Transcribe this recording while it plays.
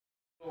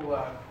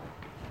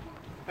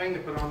thing to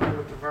put on there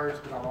with the verse,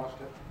 but I lost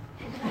it.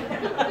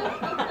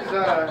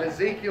 It's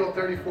Ezekiel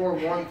 34,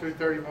 1 through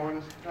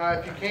 31.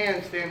 If you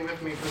can, stand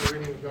with me for the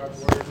reading of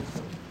God's Word.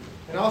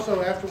 And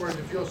also afterwards,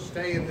 if you'll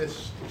stay in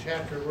this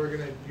chapter, we're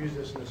going to use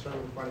this in the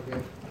sermon quite a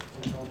bit.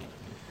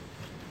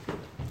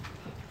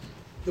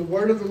 The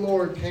word of the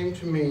Lord came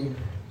to me,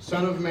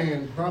 Son of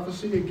man,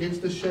 prophesy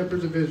against the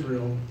shepherds of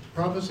Israel.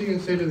 Prophesy and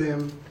say to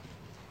them,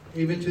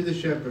 even to the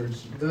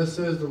shepherds, thus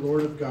says the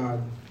Lord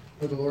God.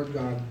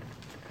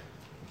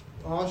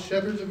 All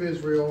shepherds of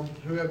Israel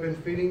you have been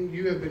feeding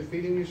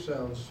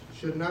yourselves.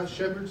 Should not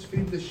shepherds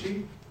feed the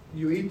sheep?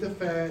 You eat the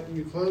fat,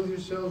 you clothe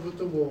yourselves with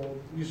the wool,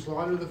 you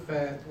slaughter the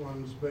fat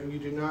ones, but you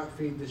do not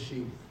feed the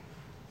sheep.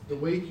 The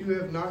weak you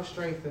have not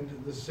strengthened,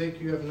 the sick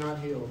you have not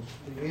healed,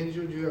 the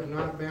injured you have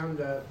not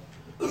bound up,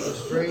 the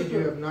strayed you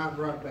have not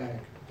brought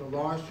back, the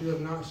lost you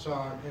have not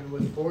sought, and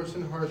with force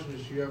and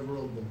harshness you have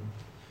ruled them.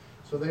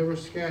 So they were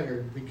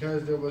scattered,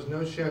 because there was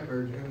no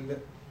shepherd, and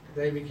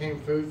they became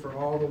food for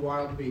all the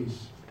wild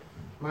beasts.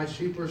 My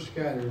sheep were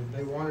scattered,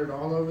 they wandered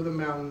all over the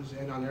mountains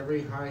and on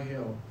every high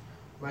hill.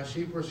 My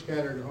sheep were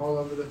scattered all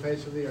over the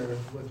face of the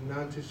earth, with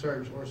none to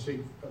search or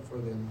seek for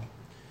them.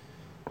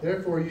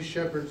 Therefore, you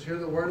shepherds, hear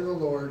the word of the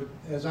Lord.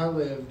 As I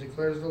live,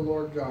 declares the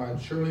Lord God,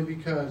 surely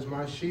because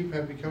my sheep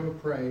have become a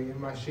prey, and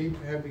my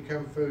sheep have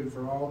become food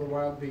for all the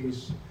wild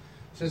beasts,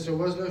 since there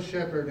was no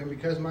shepherd, and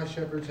because my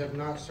shepherds have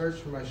not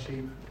searched for my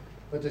sheep,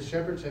 but the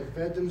shepherds have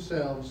fed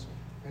themselves,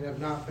 and have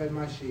not fed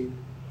my sheep.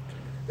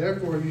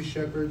 Therefore, you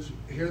shepherds,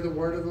 hear the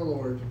word of the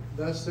Lord.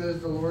 Thus says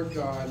the Lord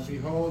God,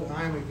 behold,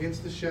 I am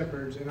against the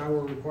shepherds, and I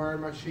will require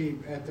my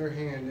sheep at their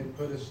hand, and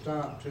put a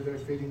stop to their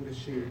feeding the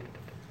sheep.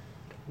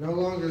 No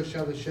longer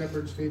shall the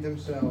shepherds feed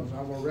themselves.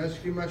 I will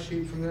rescue my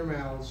sheep from their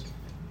mouths,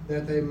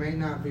 that they may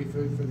not be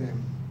food for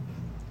them.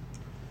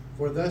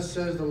 For thus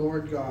says the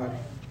Lord God,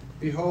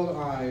 behold,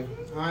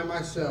 I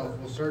myself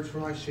will search for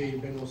my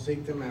sheep, and will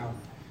seek them out.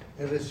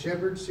 As a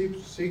shepherd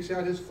seeks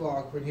out his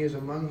flock when he is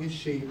among his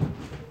sheep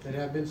that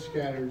have been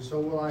scattered, so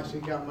will I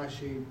seek out my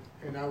sheep,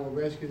 and I will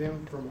rescue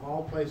them from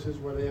all places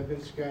where they have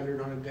been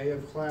scattered on a day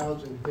of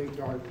clouds and thick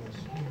darkness.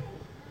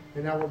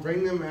 And I will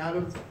bring them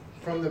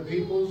from the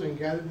peoples and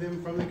gather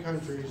them from the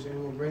countries,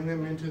 and will bring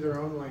them into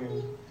their own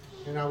land.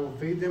 And I will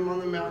feed them on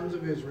the mountains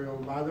of Israel,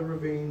 by the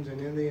ravines,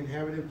 and in the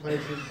inhabited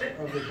places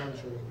of the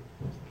country.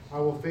 I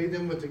will feed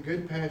them with the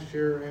good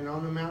pasture, and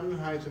on the mountain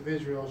heights of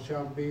Israel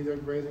shall be their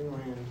grazing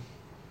land.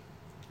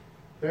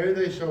 There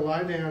they shall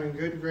lie down in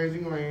good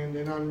grazing land,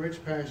 and on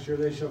rich pasture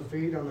they shall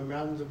feed on the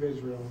mountains of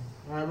Israel.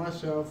 I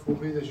myself will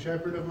be the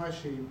shepherd of my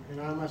sheep, and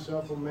I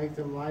myself will make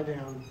them lie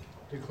down,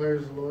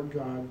 declares the Lord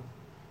God.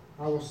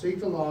 I will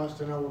seek the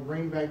lost, and I will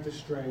bring back the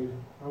strayed.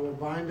 I will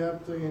bind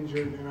up the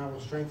injured, and I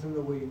will strengthen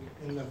the weak,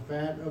 and the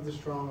fat of the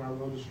strong I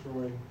will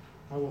destroy.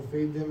 I will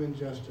feed them in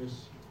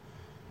justice.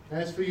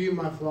 As for you,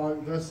 my flock,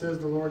 thus says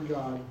the Lord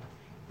God,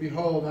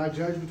 behold, I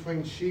judge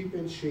between sheep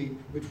and sheep,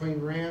 between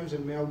rams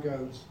and male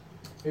goats.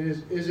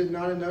 Is it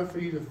not enough for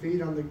you to feed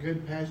on the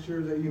good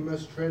pasture, that you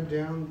must tread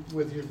down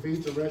with your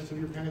feet the rest of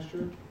your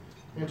pasture?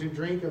 And to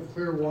drink of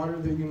clear water,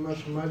 that you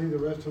must muddy the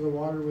rest of the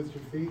water with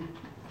your feet?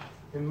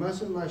 And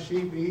mustn't my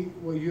sheep eat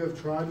what you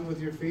have trodden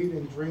with your feet,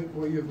 and drink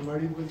what you have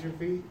muddied with your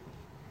feet?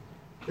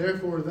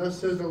 Therefore, thus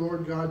says the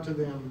Lord God to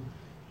them,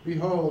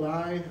 behold,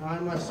 I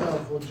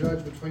myself will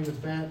judge between the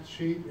fat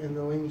sheep and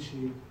the lean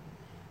sheep.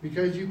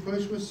 Because you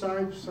push with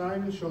side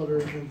and shoulder,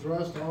 and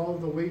thrust all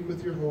of the weak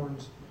with your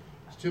horns,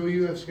 till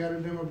you have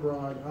scattered them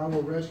abroad, I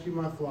will rescue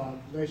my flock.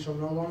 They shall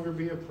no longer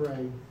be a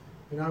prey.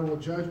 And I will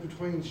judge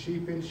between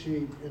sheep and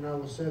sheep, and I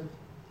will set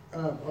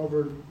up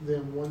over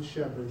them one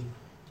shepherd,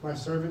 my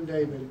servant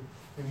David,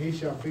 and he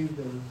shall feed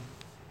them.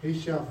 He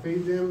shall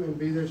feed them and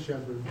be their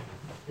shepherd.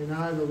 And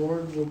I, the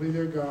Lord, will be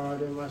their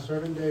God, and my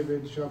servant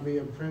David shall be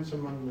a prince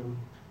among them.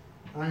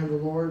 I am the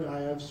Lord,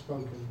 I have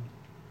spoken.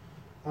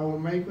 I will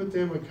make with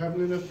them a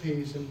covenant of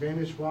peace, and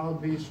banish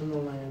wild beasts from the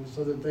land,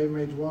 so that they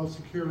may dwell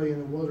securely in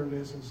the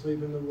wilderness and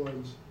sleep in the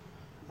woods.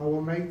 I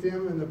will make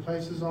them and the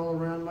places all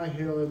around my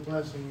hill a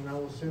blessing, and I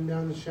will send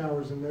down the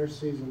showers in their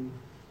season,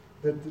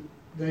 that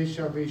they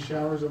shall be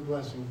showers of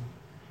blessing.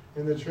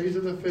 And the trees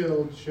of the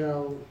field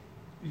shall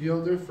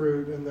yield their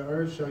fruit, and the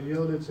earth shall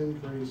yield its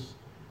increase,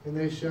 and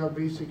they shall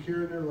be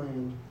secure in their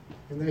land.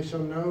 And they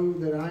shall know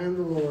that I am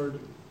the Lord,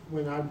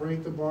 when I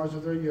break the bars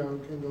of their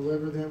yoke, and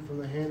deliver them from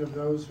the hand of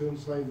those who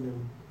enslave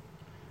them.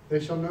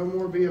 They shall no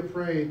more be a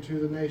prey to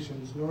the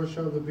nations, nor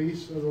shall the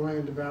beasts of the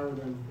land devour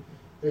them.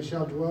 They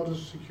shall dwell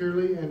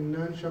securely, and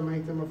none shall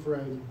make them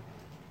afraid.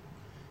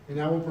 And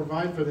I will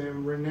provide for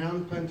them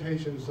renowned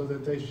plantations, so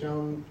that they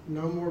shall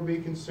no more be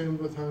consumed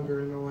with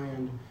hunger in the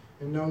land,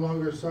 and no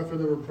longer suffer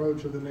the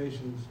reproach of the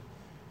nations.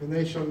 And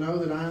they shall know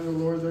that I am the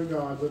Lord their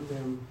God with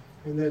them,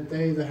 and that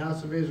they, the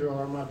house of Israel,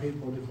 are my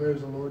people, declares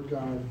the Lord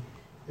God.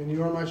 And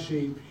you are my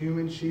sheep,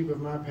 human sheep of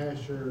my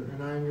pasture,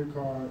 and I am your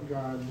God,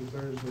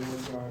 declares the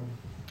Lord God.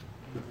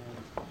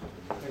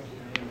 Thank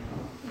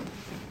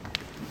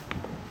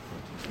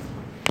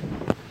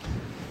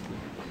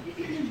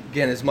you.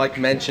 Again, as Mike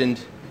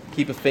mentioned,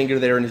 keep a finger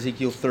there in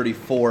Ezekiel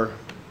 34.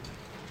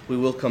 we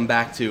will come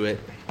back to it.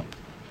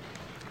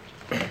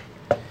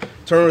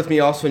 Turn with me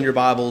also in your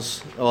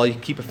Bibles. Well, you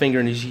keep a finger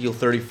in Ezekiel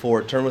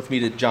 34. Turn with me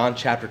to John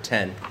chapter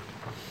 10.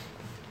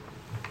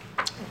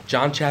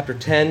 John chapter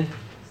 10,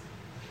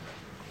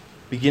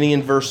 beginning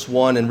in verse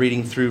 1 and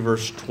reading through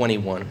verse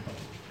 21.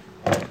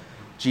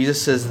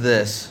 Jesus says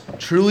this,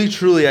 "Truly,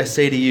 truly, I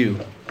say to you,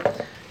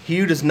 he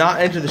who does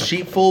not enter the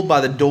sheepfold by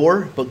the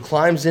door, but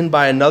climbs in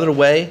by another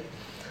way,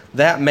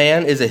 that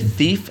man is a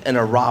thief and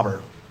a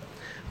robber.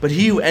 But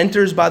he who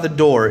enters by the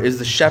door is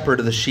the shepherd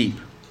of the sheep.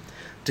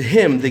 To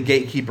him the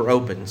gatekeeper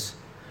opens.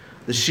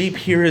 The sheep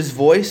hear his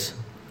voice,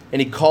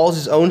 and he calls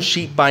his own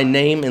sheep by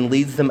name and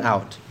leads them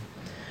out.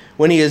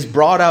 When he has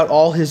brought out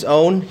all his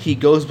own, he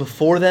goes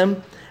before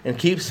them and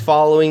keeps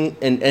following,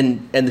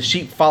 and the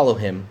sheep follow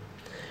him,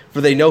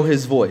 for they know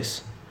his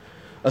voice.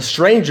 A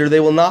stranger they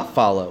will not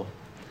follow,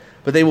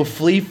 but they will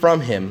flee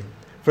from him,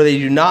 for they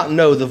do not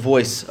know the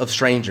voice of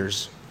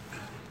strangers."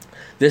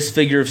 This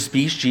figure of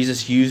speech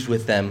Jesus used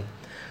with them,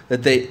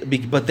 but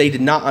they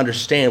did not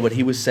understand what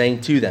he was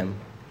saying to them.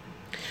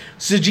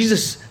 So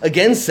Jesus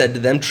again said to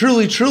them,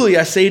 "Truly, truly,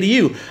 I say to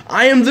you,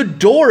 I am the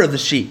door of the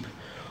sheep.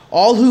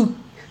 All who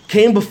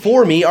came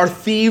before me are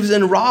thieves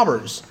and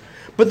robbers,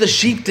 but the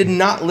sheep did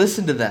not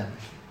listen to them.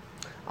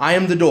 I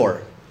am the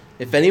door.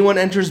 If anyone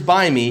enters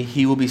by me,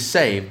 he will be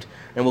saved,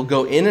 and will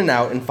go in and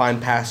out and find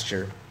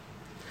pasture.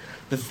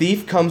 The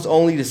thief comes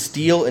only to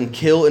steal and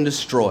kill and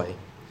destroy.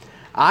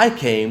 I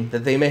came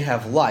that they may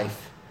have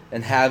life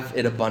and have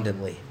it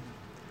abundantly.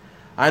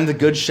 I am the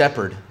good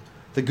shepherd.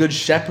 The good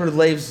shepherd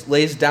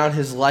lays down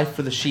his life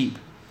for the sheep.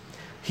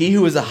 He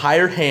who is a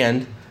hired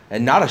hand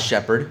and not a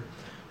shepherd,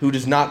 who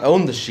does not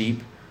own the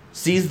sheep,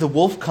 sees the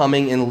wolf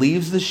coming and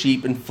leaves the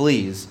sheep and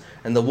flees,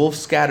 and the wolf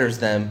snatches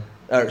them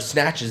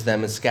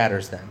and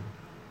scatters them.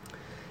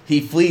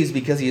 He flees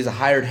because he is a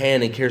hired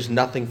hand and cares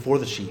nothing for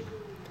the sheep.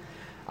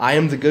 I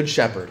am the good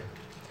shepherd.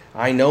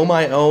 I know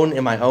my own,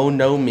 and my own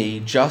know me,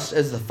 just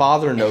as the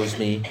Father knows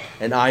me,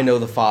 and I know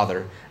the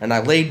Father, and I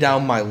lay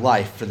down my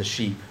life for the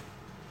sheep.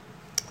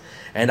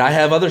 And I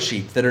have other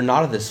sheep that are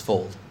not of this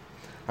fold.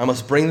 I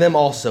must bring them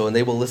also, and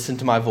they will listen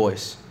to my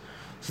voice.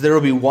 So there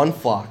will be one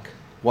flock,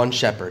 one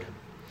shepherd.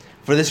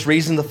 For this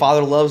reason the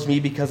Father loves me,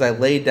 because I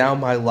lay down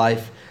my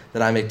life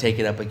that I may take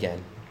it up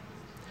again.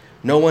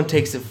 No one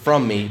takes it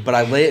from me, but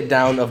I lay it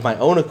down of my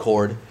own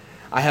accord.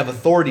 I have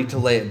authority to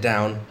lay it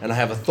down, and I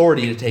have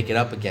authority to take it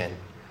up again.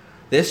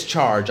 This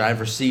charge I have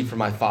received from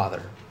my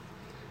Father."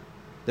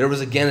 There was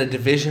again a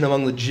division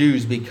among the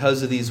Jews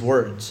because of these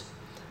words.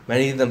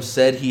 Many of them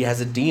said, "He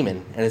has a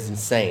demon and is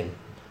insane.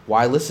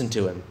 Why listen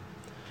to him?"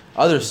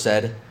 Others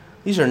said,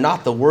 "These are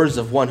not the words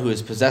of one who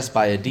is possessed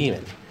by a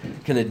demon.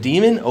 Can a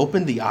demon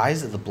open the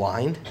eyes of the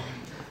blind?"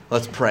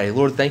 Let's pray.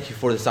 Lord, thank you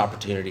for this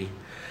opportunity.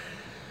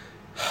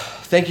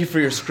 Thank you for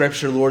your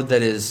scripture, Lord,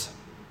 that is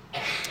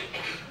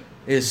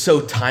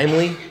so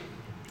timely.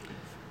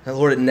 That,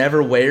 Lord, it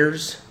never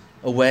wears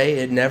away.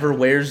 It never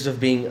wears of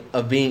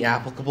being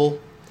applicable.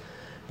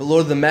 But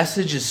Lord, the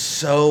message is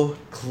so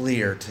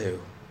clear too.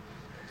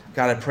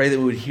 God, I pray that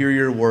we would hear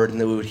your word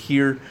and that we would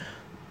hear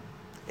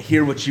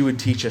what you would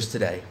teach us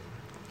today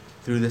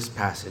through this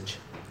passage.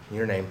 In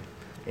your name,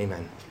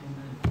 amen.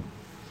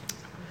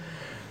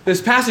 This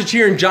passage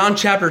here in John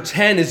chapter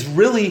 10 is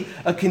really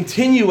a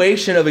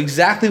continuation of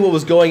exactly what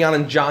was going on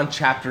in John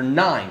chapter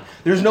 9.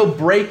 There's no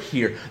break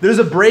here. There's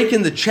a break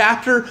in the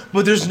chapter,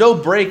 but there's no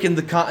break in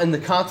the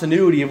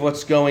continuity of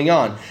what's going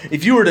on.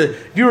 If you were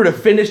to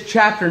finish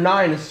chapter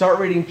 9 and start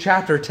reading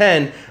chapter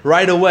 10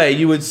 right away,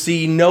 you would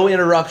see no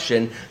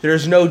interruption.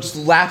 There's no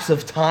lapse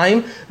of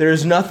time.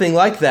 There's nothing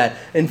like that.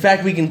 In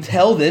fact, we can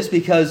tell this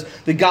because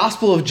the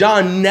Gospel of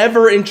John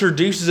never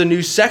introduces a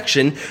new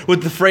section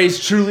with the phrase,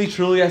 "Truly,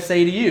 truly, I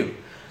say to you."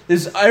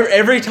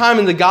 Every time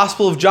in the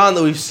Gospel of John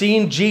that we've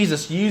seen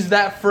Jesus use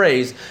that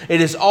phrase, it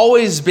has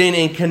always been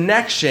in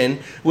connection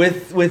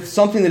with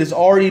something that has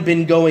already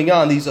been going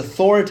on. These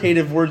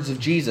authoritative words of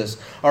Jesus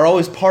are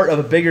always part of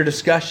a bigger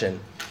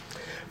discussion.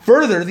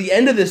 Further, the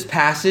end of this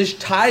passage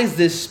ties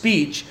this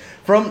speech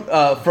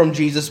from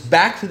Jesus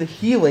back to the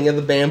healing of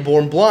the man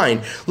born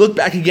blind. Look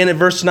back again at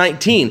verse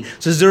 19. It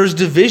says, "There is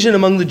division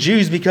among the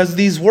Jews because of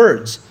these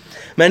words.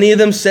 Many of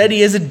them said,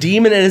 'He has a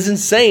demon and is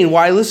insane.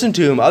 Why listen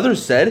to him?'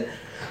 Others said,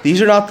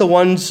 'These are not the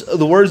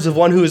words of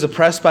one who is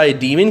oppressed by a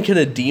demon. Can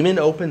a demon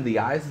open the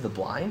eyes of the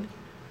blind?'"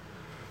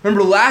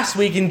 Remember last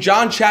week in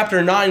John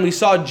chapter 9, we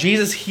saw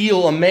Jesus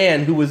heal a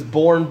man who was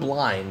born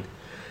blind.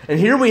 And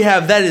here we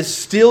have that is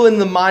still in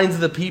the minds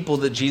of the people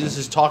that Jesus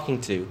is talking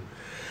to.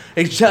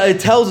 It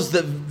tells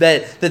us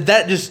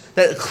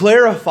that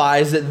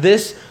clarifies that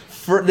this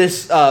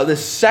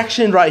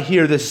section right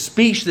here, this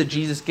speech that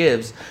Jesus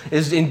gives,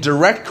 is in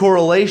direct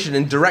correlation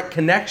and direct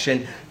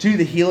connection to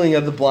the healing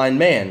of the blind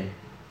man.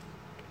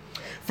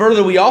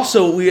 Further,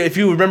 if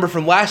you remember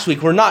from last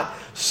week, we're not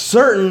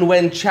certain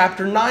when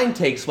chapter 9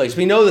 takes place.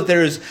 We know that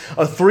there is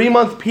a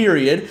 3-month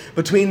period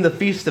between the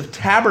Feast of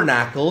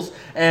Tabernacles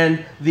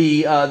and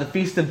the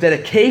Feast of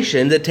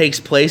Dedication that takes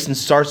place and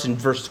starts in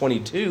verse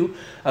 22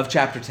 of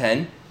chapter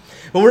 10.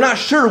 But we're not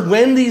sure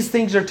when these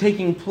things are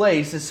taking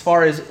place as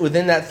far as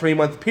within that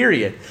 3-month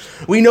period.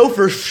 We know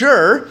for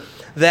sure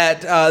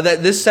that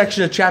this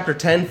section of chapter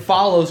 10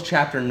 follows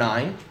chapter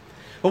 9.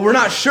 But we're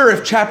not sure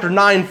if chapter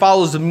 9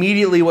 follows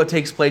immediately what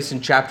takes place in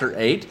chapter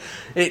 8.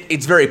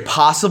 It's very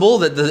possible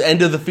that the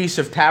end of the Feast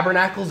of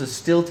Tabernacles is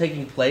still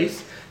taking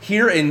place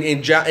here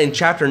in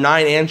chapter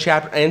 9 and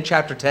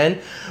chapter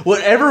 10.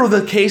 Whatever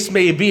the case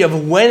may be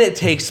of when it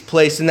takes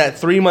place in that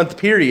 3-month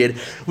period,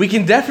 we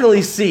can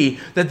definitely see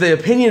that the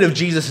opinion of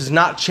Jesus has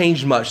not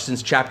changed much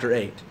since chapter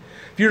 8.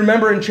 If you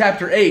remember in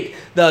chapter 8,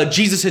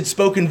 Jesus had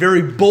spoken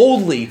very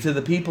boldly to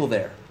the people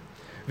there.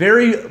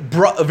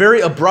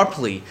 Very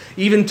abruptly,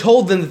 even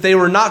told them that they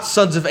were not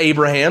sons of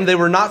Abraham, they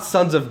were not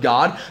sons of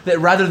God, that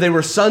rather they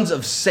were sons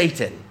of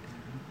Satan,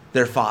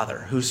 their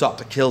father, who sought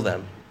to kill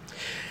them.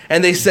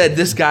 And they said,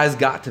 this guy's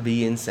got to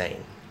be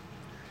insane.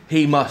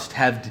 He must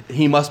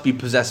be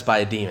possessed by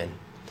a demon.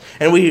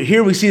 And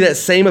here we see that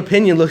same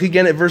opinion. Look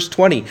again at verse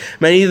 20.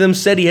 Many of them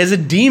said he has a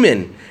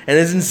demon and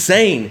is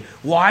insane.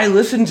 Why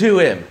listen to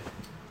him?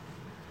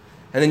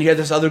 And then you have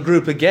this other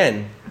group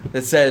again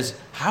that says,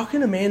 how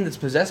can a man that's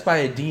possessed by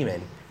a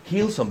demon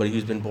heal somebody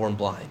who's been born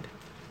blind?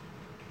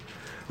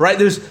 Right?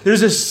 There's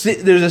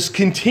this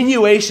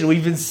continuation.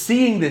 We've been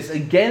seeing this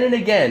again and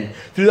again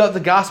throughout the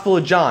Gospel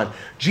of John.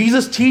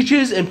 Jesus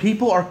teaches and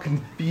people are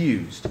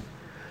confused.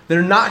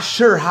 They're not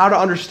sure how to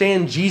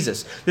understand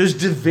Jesus. There's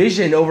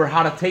division over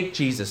how to take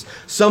Jesus.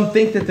 Some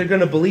think that they're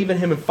going to believe in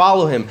him and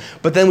follow him,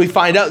 but then we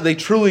find out they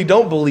truly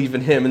don't believe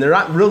in him and they're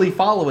not really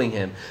following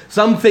him.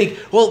 Some think,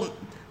 well,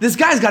 this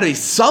guy's got to be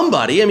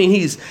somebody. I mean,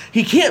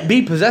 he can't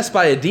be possessed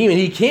by a demon.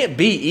 He can't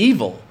be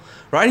evil,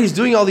 right? He's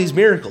doing all these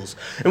miracles,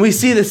 and we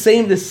see the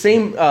same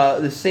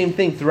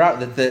thing throughout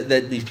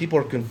that these people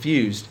are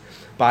confused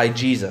by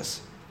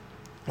Jesus,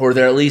 or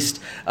they're at least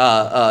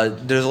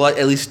there's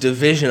at least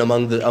division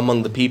among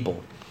the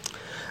people.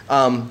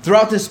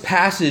 Throughout this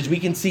passage, we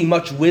can see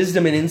much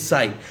wisdom and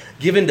insight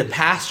given to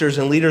pastors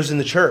and leaders in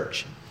the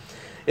church.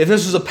 If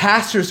this was a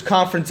pastor's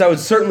conference, I would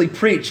certainly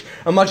preach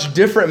a much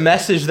different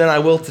message than I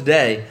will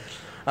today.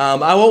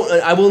 I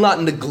will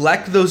not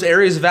neglect those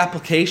areas of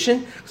application,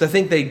 because I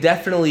think they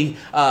definitely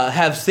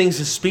have things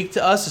to speak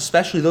to us,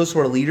 especially those who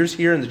are leaders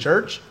here in the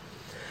church.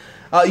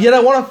 Yet I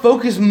want to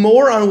focus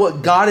more on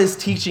what God is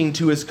teaching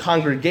to his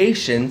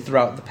congregation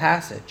throughout the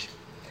passage.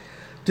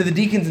 To the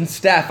deacons and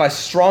staff, I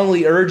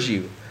strongly urge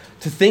you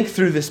to think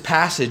through this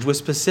passage with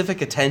specific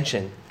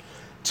attention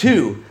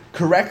to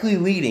correctly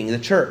leading the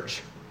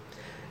church.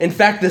 In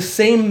fact, this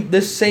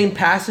same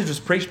passage was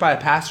preached by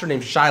a pastor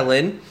named Shai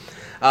Lin.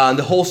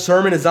 The whole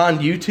sermon is on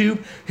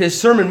YouTube. His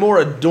sermon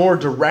more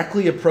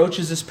directly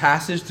approaches this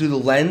passage through the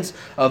lens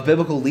of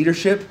biblical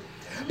leadership.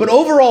 But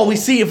overall, we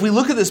see, if we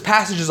look at this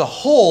passage as a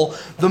whole,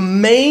 the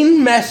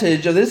main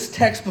message of this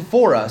text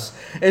before us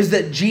is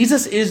that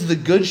Jesus is the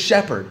good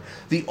shepherd,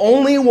 the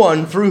only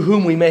one through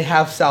whom we may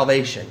have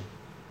salvation.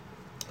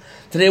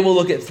 Today we'll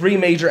look at 3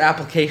 major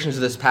applications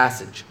of this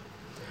passage.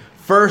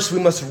 First, we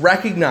must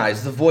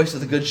recognize the voice of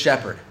the Good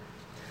Shepherd.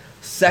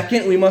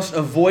 Second, we must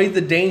avoid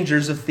the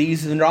dangers of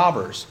thieves and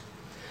robbers.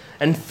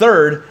 And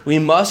third, we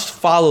must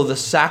follow the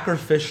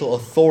sacrificial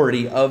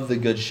authority of the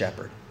Good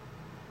Shepherd.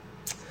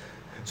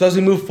 So as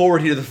we move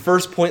forward here, the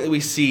first point that we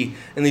see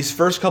in these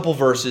first couple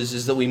verses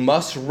is that we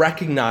must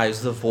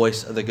recognize the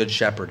voice of the Good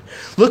Shepherd.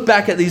 Look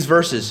back at these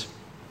verses.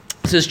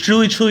 It says,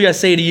 truly, truly, I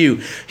say to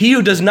you, he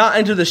who does not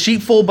enter the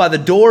sheepfold by the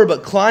door,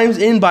 but climbs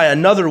in by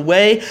another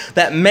way,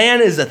 that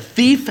man is a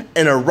thief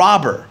and a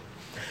robber.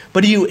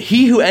 But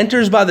he who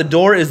enters by the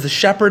door is the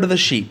shepherd of the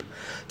sheep.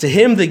 To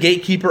him the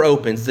gatekeeper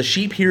opens. The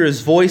sheep hear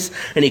his voice,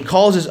 and he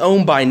calls his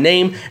own by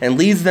name and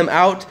leads them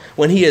out.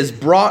 When he has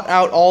brought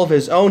out all of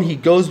his own, he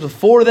goes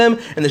before them,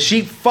 and the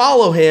sheep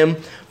follow him,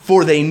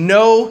 for they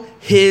know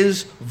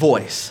his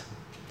voice.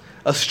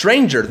 A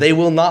stranger they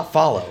will not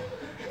follow,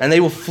 and they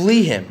will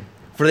flee him,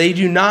 for they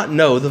do not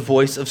know the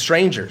voice of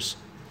strangers.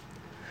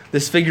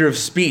 This figure of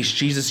speech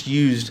Jesus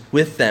used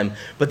with them,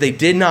 but they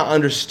did not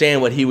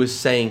understand what he was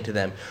saying to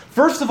them.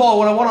 First of all,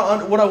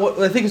 what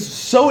I think is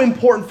so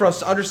important for us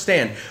to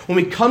understand when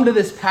we come to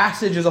this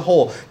passage as a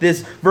whole,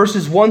 this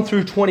verses 1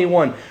 through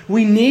 21,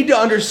 we need to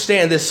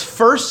understand this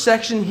first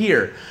section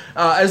here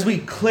as we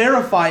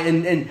clarify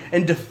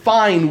and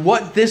define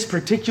what this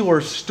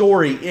particular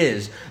story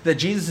is that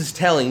Jesus is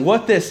telling,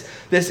 what this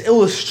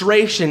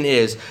illustration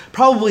is.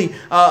 Probably,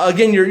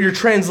 again, your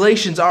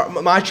translations,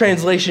 my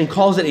translation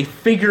calls it a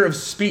figure of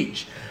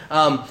speech.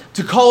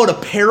 To call it a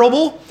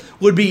parable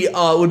would be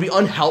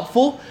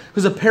unhelpful,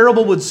 because a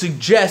parable would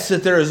suggest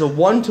that there is a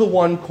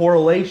one-to-one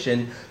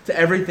correlation to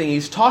everything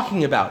he's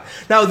talking about.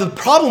 Now, the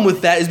problem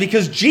with that is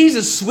because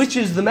Jesus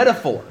switches the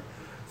metaphor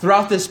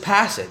throughout this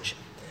passage.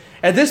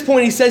 At this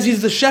point, he says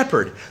he's the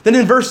shepherd. Then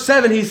in verse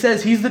 7, he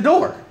says he's the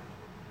door.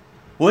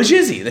 Which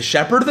is he? The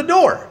shepherd or the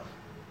door?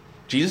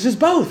 Jesus is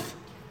both,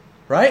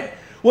 right?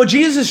 What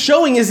Jesus is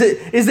showing is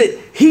that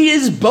he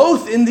is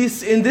both in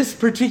this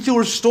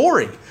particular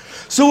story.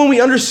 So when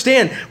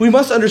we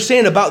must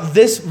understand about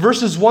this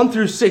verses 1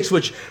 through 6,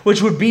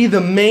 which would be the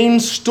main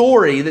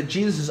story that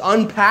Jesus is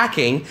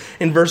unpacking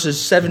in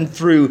verses 7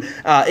 through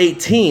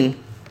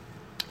 18,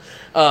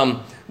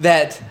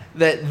 that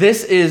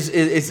this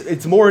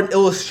it's more an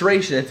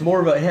illustration. It's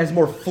more of it has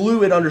more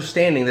fluid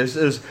understanding.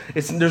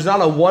 There's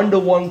not a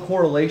one-to-one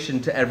correlation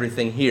to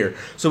everything here.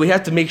 So we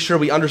have to make sure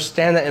we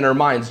understand that in our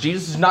minds.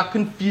 Jesus is not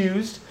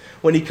confused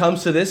when he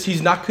comes to this.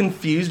 He's not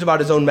confused about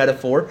his own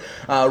metaphor.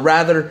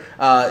 Rather,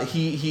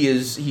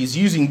 he's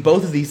using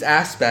both of these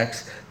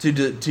aspects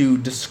to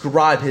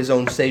describe his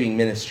own saving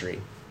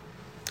ministry.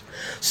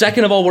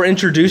 Second of all, we're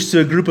introduced to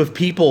a group of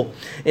people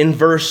in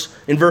verse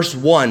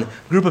 1, a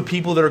group of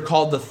people that are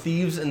called the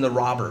thieves and the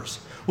robbers.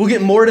 We'll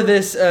get more to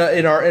this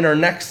in our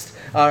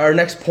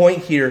next point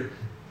here,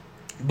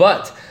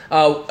 but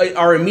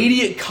our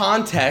immediate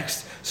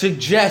context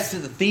suggests that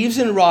the thieves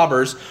and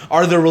robbers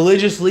are the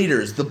religious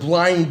leaders, the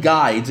blind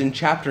guides in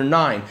chapter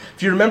 9.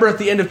 If you remember at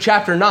the end of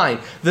chapter 9,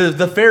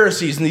 the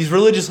Pharisees and these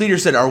religious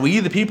leaders said, "Are we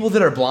the people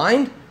that are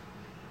blind?"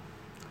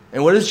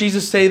 And what does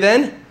Jesus say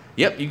then?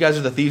 Yep, you guys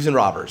are the thieves and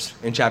robbers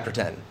in chapter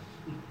 10.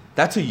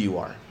 That's who you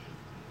are.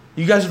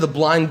 You guys are the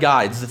blind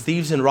guides, the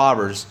thieves and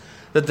robbers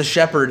that the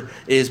shepherd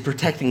is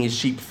protecting his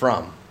sheep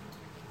from.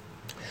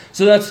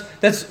 So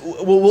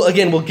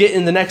we'll get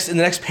in the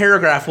next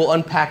paragraph. We'll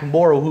unpack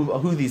more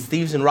of who these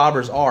thieves and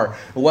robbers are,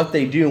 and what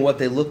they do, and what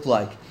they look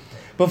like.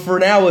 But for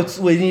now,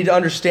 we need to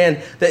understand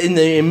that in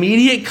the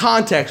immediate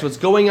context, what's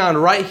going on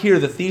right here,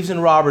 the thieves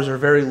and robbers are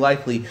very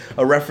likely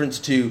a reference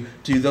to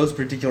those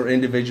particular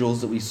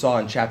individuals that we saw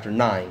in chapter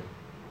 9.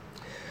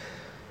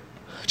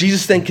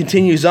 Jesus then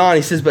continues on.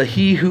 He says, "But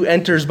he who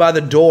enters by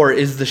the door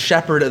is the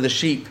shepherd of the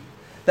sheep."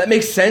 That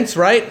makes sense,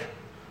 right?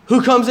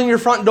 Who comes in your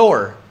front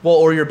door? Well,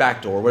 or your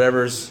back door,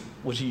 whatever's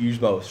what you use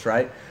most,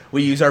 right?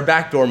 We use our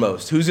back door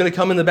most. Who's going to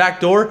come in the back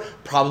door?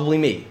 Probably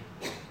me,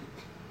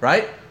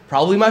 right?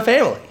 Probably my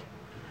family,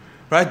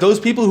 right? Those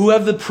people who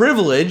have the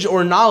privilege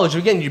or knowledge,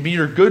 again, you'd be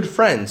your good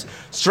friends.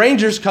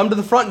 Strangers come to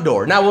the front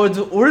door. Now,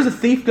 where's a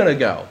thief going to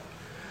go?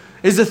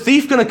 Is the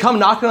thief going to come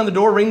knocking on the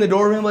door, ring the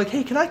door, and be like,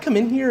 "Hey, can I come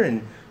in here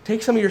and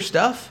take some of your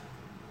stuff?"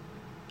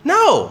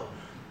 No.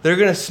 They're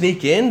going to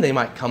sneak in. They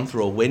might come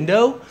through a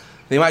window.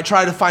 They might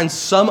try to find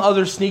some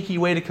other sneaky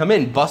way to come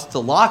in, bust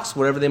the locks,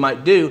 whatever they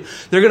might do.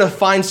 They're going to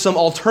find some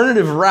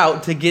alternative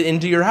route to get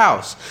into your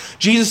house.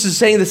 Jesus is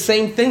saying the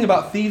same thing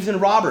about thieves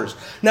and robbers.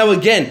 Now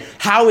again,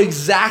 how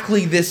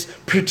exactly this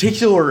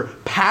particular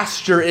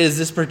pasture is,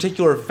 this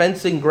particular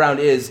fencing ground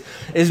is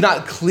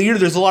not clear.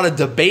 There's a lot of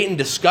debate and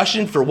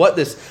discussion for what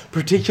this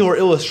particular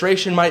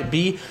illustration might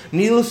be.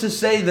 Needless to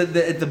say that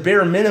at the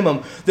bare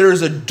minimum, there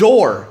is a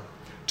door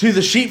to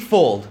the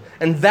sheepfold,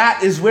 and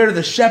that is where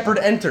the shepherd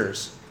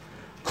enters.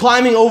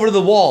 Climbing over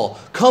the wall,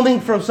 coming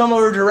from some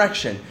other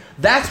direction.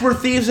 That's where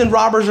thieves and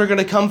robbers are going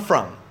to come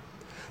from.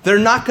 They're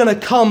not going to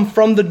come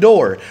from the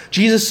door.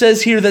 Jesus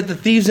says here that the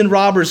thieves and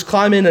robbers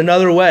climb in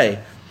another way.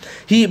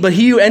 But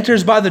he who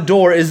enters by the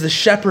door is the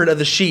shepherd of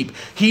the sheep.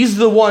 He's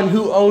the one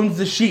who owns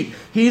the sheep.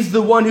 He's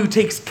the one who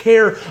takes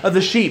care of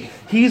the sheep.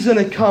 He's going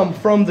to come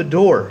from the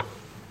door.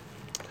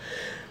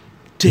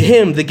 To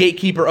him, the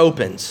gatekeeper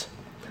opens.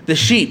 The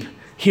sheep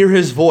hear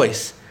his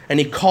voice, and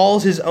he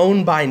calls his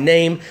own by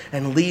name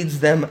and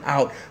leads them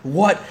out.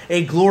 What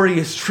a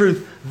glorious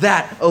truth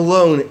that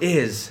alone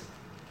is.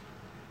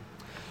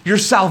 Your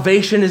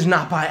salvation is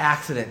not by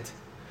accident.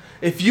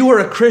 If you are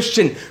a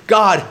Christian,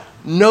 God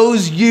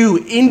knows you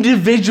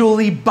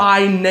individually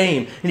by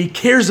name, and he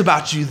cares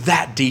about you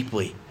that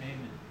deeply. Amen.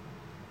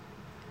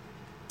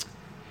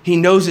 He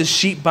knows his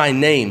sheep by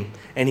name,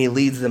 and he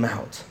leads them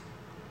out.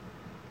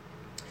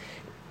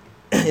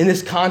 In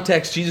this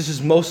context, Jesus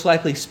is most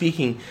likely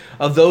speaking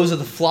of those of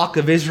the flock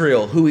of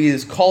Israel who he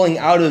is calling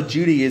out of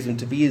Judaism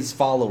to be his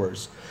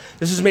followers.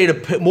 This is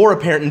made more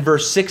apparent in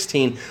verse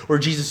 16, where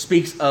Jesus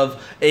speaks of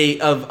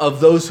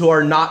those who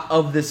are not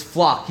of this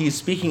flock. He is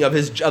speaking of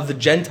the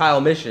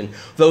Gentile mission,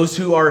 those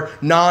who are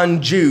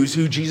non-Jews,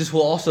 who Jesus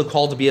will also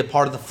call to be a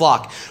part of the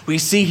flock. We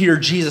see here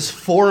Jesus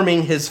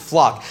forming his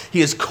flock.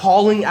 He is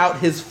calling out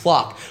his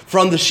flock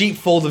from the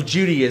sheepfold of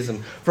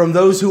Judaism, from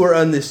those who are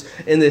in this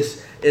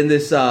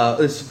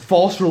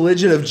false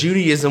religion of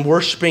Judaism,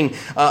 worshiping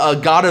a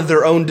God of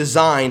their own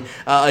design,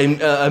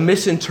 a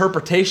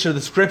misinterpretation of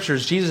the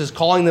scriptures. Jesus is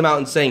calling them out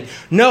and saying,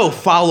 "No,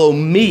 follow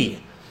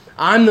me.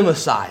 I'm the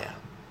Messiah."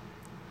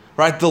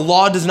 Right? The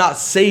law does not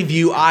save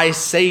you, I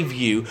save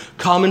you.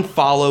 Come and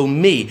follow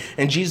me.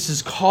 And Jesus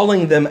is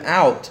calling them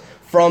out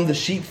from the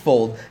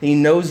sheepfold. He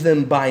knows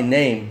them by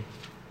name.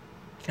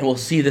 And we'll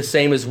see the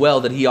same as well,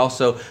 that he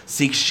also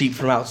seeks sheep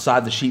from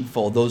outside the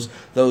sheepfold, those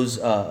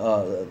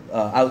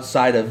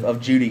outside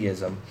of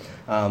Judaism,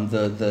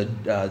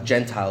 the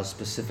Gentiles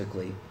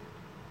specifically.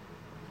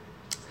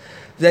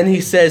 Then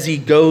he says he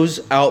goes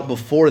out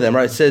before them.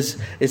 Right? It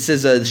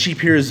says the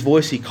sheep hear his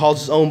voice. He calls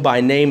his own by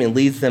name and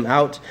leads them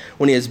out.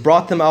 When he has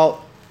brought them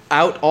out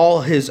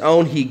all his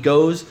own, he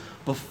goes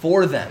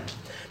before them.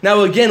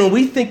 Now again, when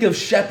we think of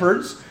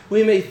shepherds,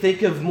 we may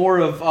think of more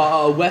of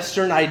a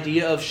Western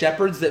idea of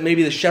shepherds, that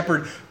maybe the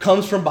shepherd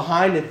comes from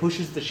behind and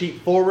pushes the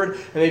sheep forward,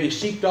 and maybe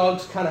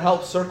sheepdogs kind of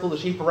help circle the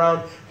sheep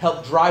around,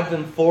 help drive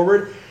them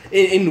forward.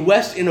 In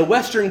a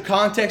Western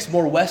context,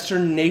 more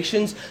Western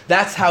nations,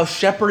 that's how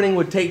shepherding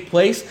would take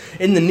place.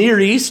 In the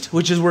Near East,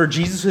 which is where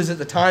Jesus was at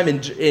the time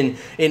in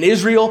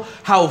Israel,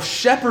 how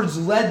shepherds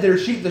led their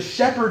sheep. The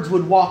shepherds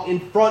would walk in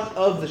front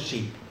of the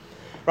sheep.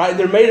 Right?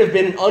 There may have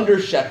been an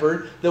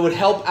under-shepherd that would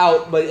help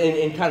out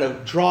and kind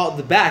of draw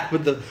the back,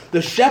 but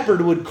the shepherd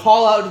would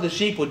call out to the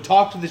sheep, would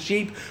talk to the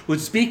sheep,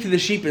 would speak to the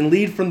sheep and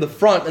lead from the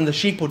front, and the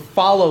sheep would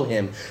follow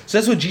him. So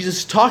that's what Jesus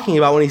is talking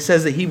about when he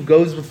says that he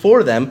goes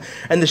before them,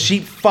 and the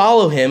sheep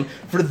follow him,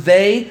 for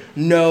they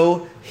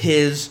know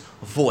his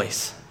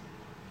voice.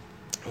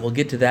 We'll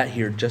get to that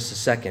here in just a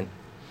second.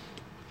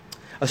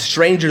 A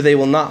stranger they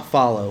will not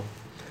follow,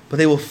 but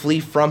they will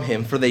flee from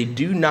him, for they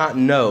do not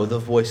know the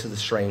voice of the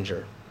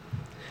stranger.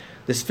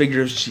 This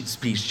figure of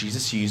speech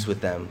Jesus used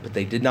with them, but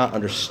they did not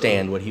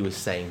understand what he was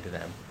saying to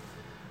them.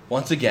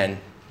 Once again,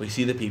 we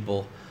see the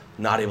people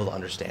not able to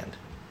understand.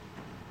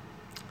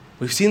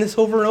 We've seen this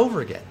over and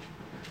over again.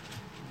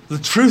 The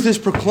truth is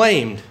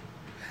proclaimed,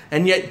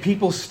 and yet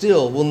people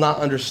still will not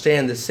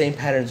understand. The same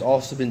pattern has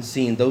also been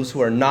seen. Those who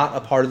are not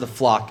a part of the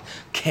flock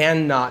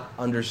cannot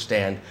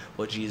understand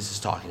what Jesus is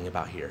talking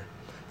about here.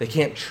 They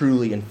can't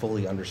truly and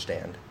fully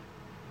understand.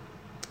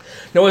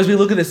 Now, as we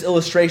look at this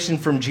illustration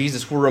from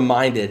Jesus, we're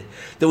reminded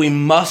that we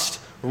must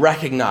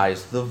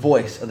recognize the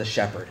voice of the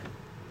shepherd.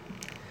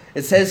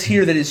 It says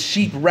here that his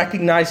sheep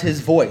recognize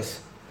his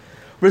voice.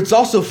 But it's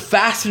also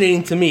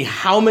fascinating to me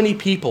how many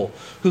people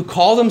who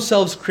call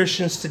themselves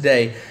Christians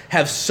today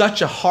have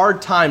such a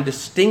hard time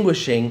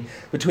distinguishing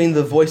between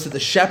the voice of the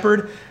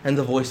shepherd and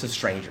the voice of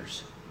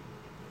strangers.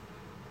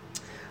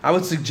 I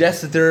would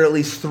suggest that there are at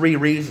least 3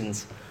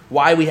 reasons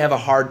why we have a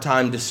hard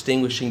time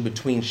distinguishing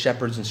between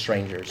shepherds and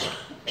strangers.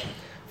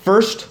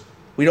 First,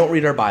 we don't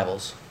read our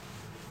Bibles.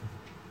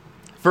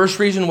 First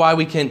reason why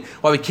we can't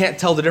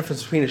tell the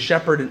difference between the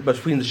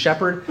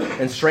shepherd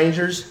and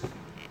strangers,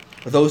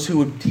 or those who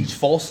would teach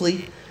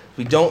falsely,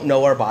 we don't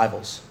know our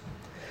Bibles.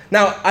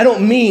 Now, I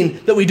don't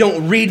mean that we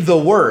don't read the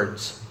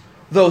words,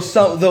 though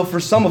for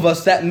some of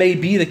us that may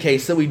be the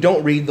case, that we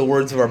don't read the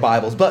words of our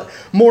Bibles. But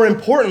more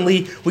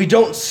importantly, we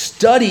don't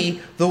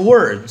study the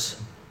words.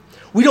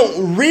 We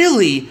don't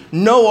really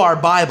know our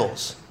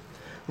Bibles.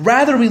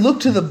 Rather, we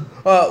look to the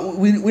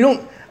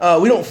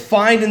we don't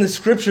find in the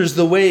scriptures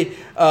the way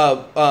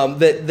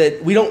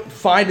that we don't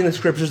find in the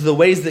scriptures the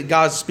ways that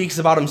God speaks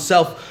about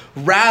himself.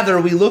 Rather,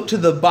 we look to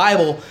the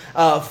Bible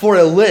for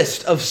a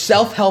list of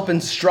self-help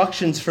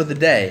instructions for the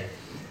day.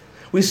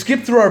 We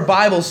skip through our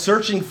Bibles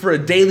searching for a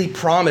daily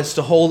promise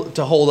to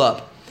hold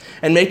up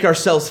and make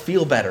ourselves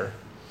feel better.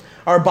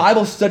 Our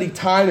Bible study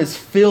time is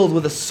filled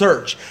with a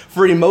search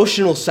for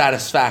emotional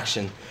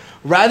satisfaction,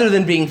 rather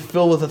than being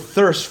filled with a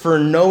thirst for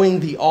knowing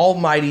the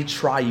almighty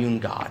triune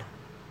God.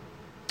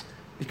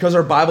 Because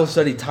our Bible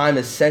study time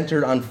is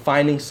centered on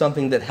finding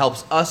something that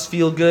helps us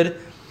feel good,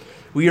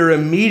 we are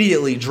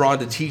immediately drawn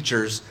to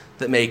teachers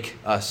that make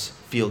us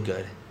feel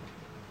good.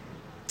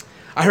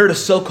 I heard a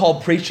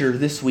so-called preacher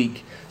this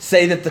week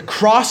say that the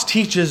cross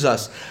teaches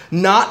us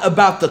not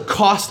about the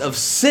cost of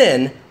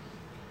sin,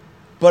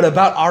 but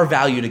about our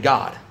value to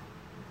God.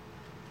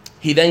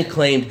 He then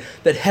claimed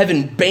that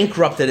heaven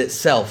bankrupted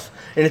itself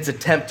in its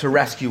attempt to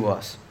rescue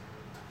us.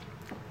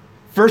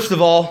 First of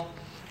all,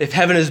 if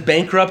heaven is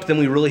bankrupt, then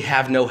we really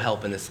have no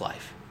help in this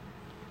life.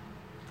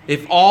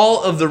 If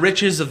all of the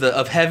riches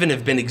of heaven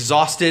have been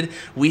exhausted,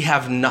 we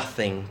have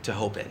nothing to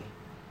hope in.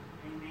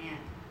 Amen.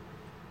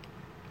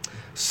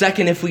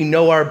 Second, if we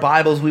know our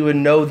Bibles, we would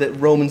know that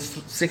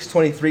Romans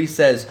 6:23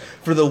 says,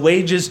 "For the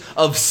wages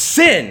of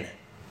sin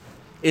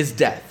is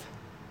death,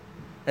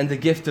 and the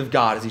gift of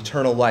God is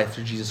eternal life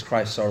through Jesus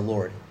Christ our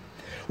Lord."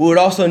 We would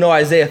also know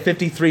Isaiah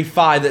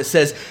 53:5 that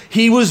says,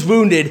 "He was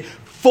wounded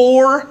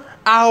for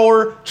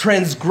our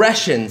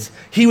transgressions.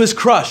 He was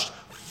crushed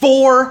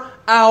for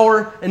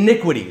our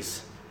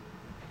iniquities."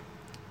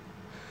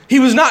 He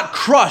was not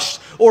crushed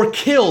or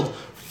killed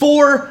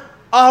for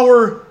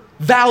our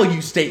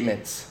value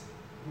statements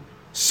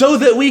so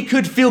that we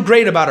could feel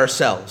great about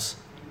ourselves.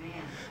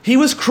 Amen. He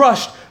was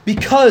crushed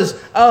because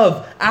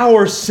of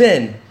our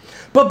sin.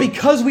 But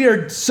because we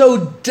are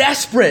so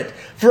desperate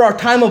for our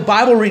time of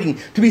Bible reading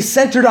to be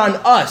centered on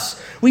us,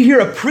 we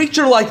hear a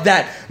preacher like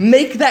that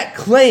make that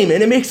claim,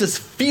 and it makes us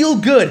feel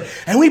good.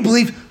 And we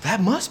believe that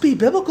must be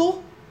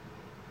biblical.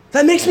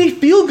 That makes me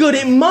feel good.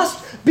 It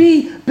must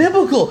be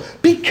biblical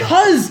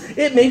because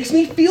it makes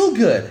me feel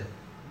good.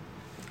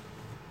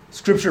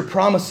 Scripture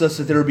promised us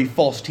that there would be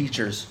false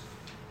teachers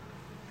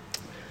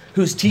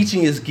whose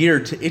teaching is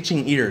geared to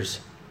itching ears,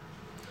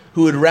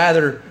 who would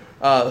rather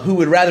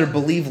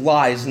believe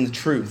lies than the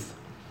truth.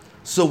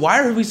 So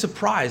why are we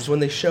surprised when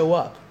they show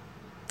up?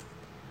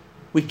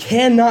 We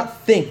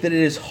cannot think that it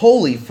is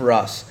holy for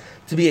us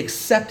to be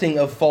accepting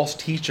of false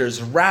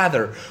teachers.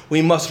 Rather,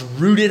 we must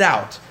root it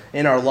out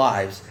in our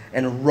lives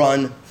and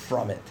run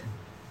from it.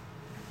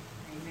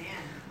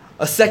 Amen.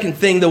 A second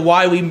thing, the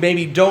why we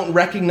maybe don't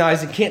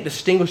recognize and can't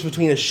distinguish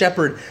between the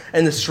shepherd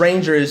and the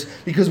stranger is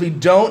because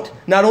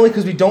not only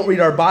because we don't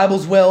read our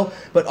Bibles well,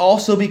 but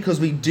also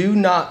because we do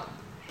not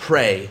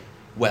pray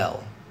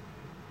well.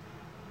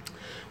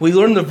 We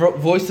learn the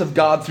voice of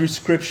God through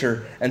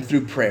Scripture and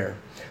through prayer.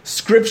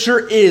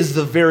 Scripture is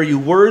the very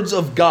words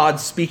of God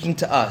speaking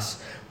to us.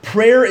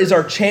 Prayer is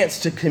our chance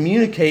to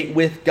communicate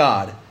with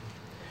God.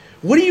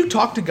 What do you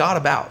talk to God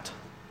about?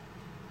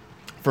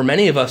 For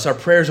many of us, our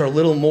prayers are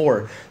little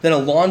more than a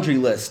laundry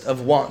list of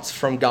wants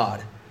from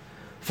God,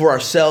 for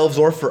ourselves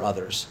or for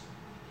others.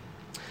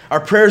 Our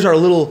prayers are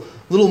little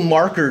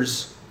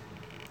markers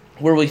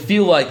where we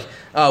feel like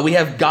we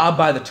have God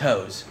by the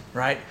toes,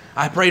 right?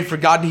 I prayed for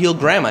God to heal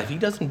Grandma. If he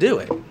doesn't do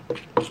it,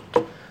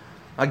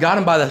 I got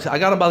him by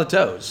the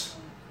toes,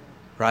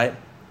 right?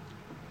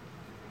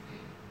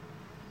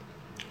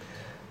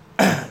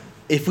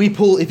 If he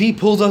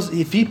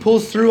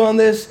pulls through on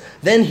this,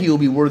 then he will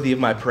be worthy of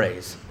my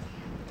praise.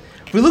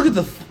 If we look at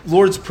the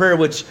Lord's Prayer,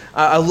 which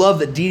I love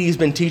that Dee Dee's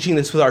been teaching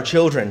this with our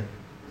children,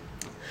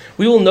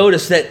 we will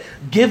notice that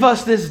give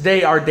us this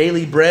day our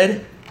daily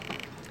bread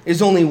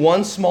is only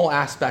one small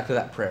aspect of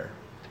that prayer.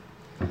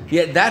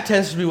 Yet that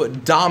tends to be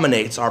what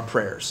dominates our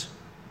prayers.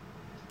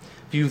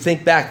 If you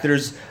think back,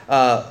 there's,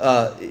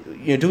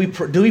 do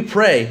we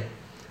pray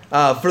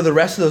for the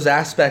rest of those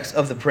aspects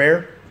of the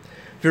prayer?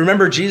 If you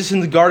remember Jesus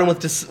in the garden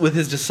with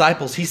his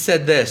disciples, he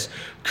said this,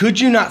 "Could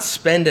you not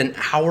spend an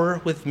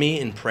hour with me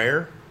in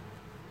prayer?"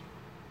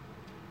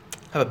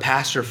 I have a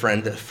pastor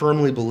friend that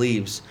firmly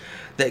believes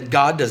that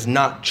God does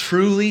not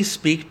truly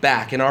speak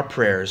back in our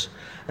prayers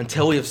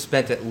until we have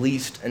spent at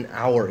least an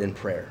hour in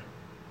prayer.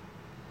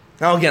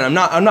 Now again,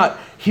 I'm not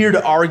here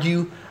to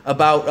argue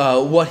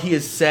about what he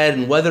has said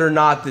and whether or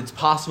not it's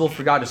possible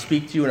for God to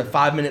speak to you in a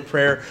 5-minute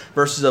prayer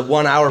versus a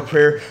 1-hour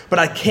prayer, but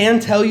I can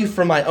tell you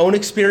from my own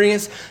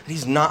experience that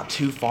he's not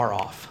too far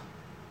off.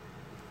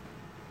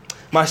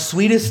 My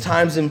sweetest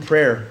times in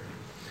prayer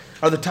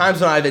are the times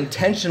when I've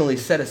intentionally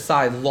set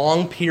aside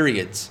long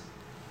periods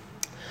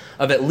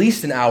of at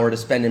least an hour to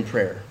spend in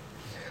prayer.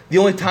 The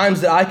only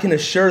times that I can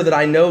assure that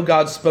I know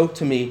God spoke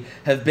to me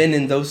have been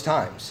in those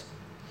times.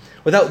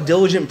 Without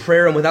diligent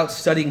prayer and without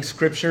studying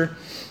Scripture,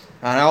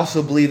 and I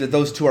also believe that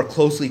those two are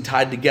closely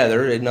tied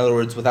together. In other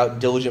words, without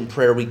diligent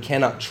prayer, we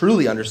cannot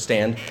truly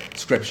understand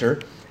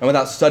Scripture. And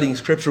without studying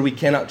Scripture, we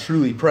cannot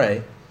truly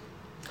pray.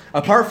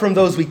 Apart from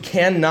those, we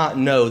cannot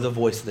know the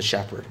voice of the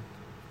shepherd.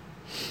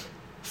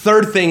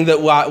 Third thing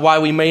that why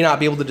we may not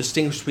be able to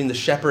distinguish between the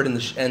shepherd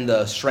and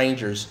the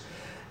strangers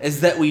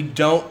is that we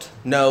don't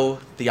know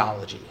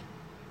theology.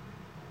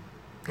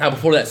 Now,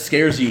 before that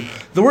scares you,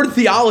 the word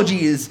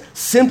theology is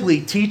simply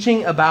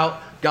teaching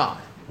about God.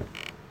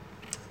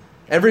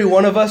 Every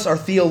one of us are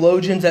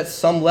theologians at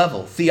some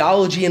level.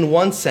 Theology, in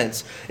one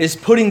sense, is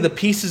putting the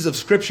pieces of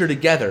Scripture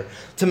together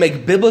to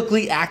make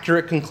biblically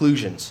accurate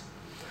conclusions.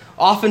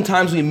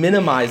 Oftentimes, we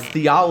minimize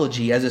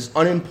theology as this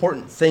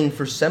unimportant thing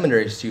for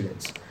seminary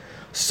students.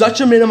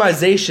 Such a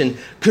minimization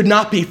could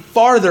not be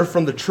farther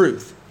from the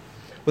truth.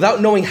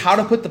 Without knowing how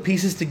to put the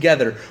pieces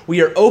together,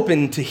 we are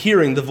open to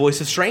hearing the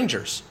voice of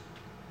strangers.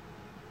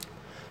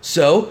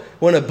 So,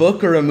 when a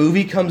book or a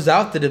movie comes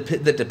out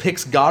that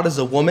depicts God as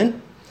a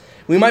woman,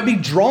 we might be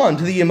drawn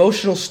to the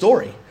emotional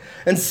story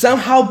and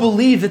somehow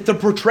believe that the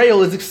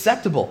portrayal is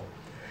acceptable.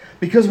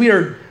 Because we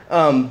are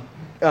drawn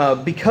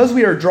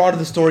to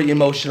the story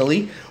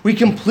emotionally, we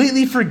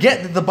completely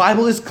forget that the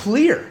Bible is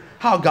clear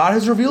how God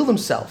has revealed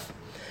himself.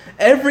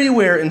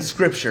 Everywhere in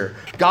Scripture,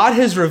 God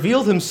has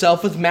revealed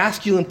himself with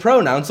masculine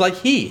pronouns like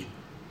he.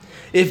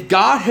 If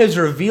God has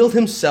revealed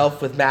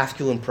himself with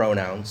masculine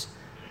pronouns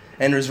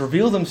and has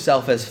revealed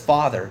himself as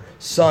Father,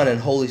 Son, and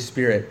Holy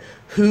Spirit,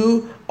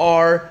 who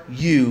are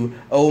you,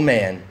 oh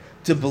man,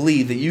 to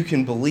believe that you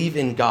can believe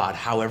in God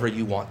however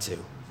you want to?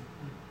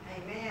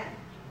 Amen.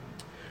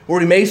 Or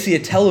we may see a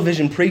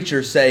television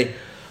preacher say,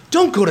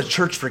 "Don't go to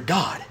church for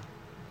God.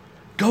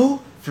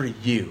 Go for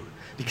you,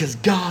 because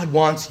God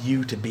wants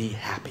you to be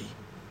happy."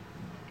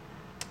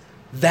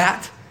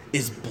 That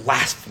is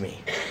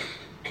blasphemy.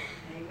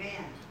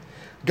 Amen.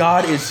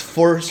 God is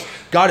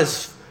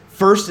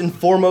first and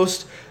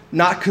foremost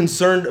not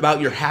concerned about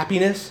your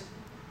happiness.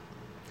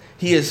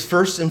 He is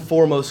first and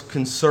foremost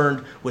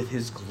concerned with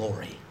his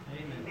glory.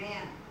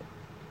 Amen.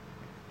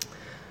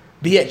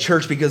 Be at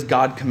church because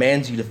God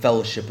commands you to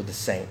fellowship with the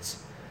saints.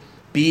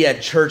 Be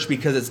at church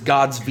because it's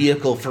God's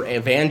vehicle for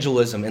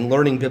evangelism and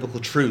learning biblical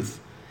truth.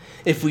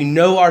 If we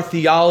know our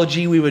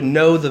theology, we would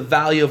know the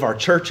value of our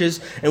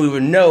churches, and we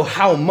would know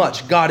how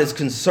much God is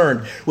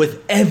concerned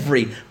with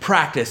every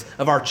practice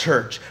of our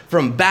church,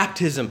 from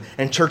baptism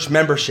and church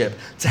membership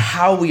to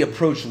how we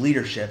approach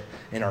leadership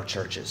in our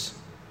churches.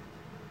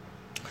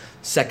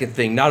 Second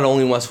thing, not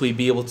only must we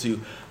be able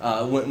to,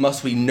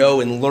 must we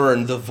know and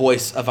learn the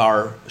voice of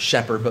our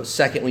shepherd, but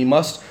second, we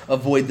must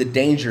avoid the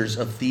dangers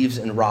of thieves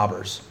and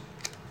robbers.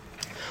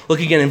 Look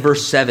again in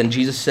verse 7.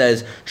 Jesus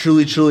says,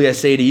 "Truly, truly, I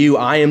say to you,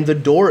 I am the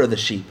door of the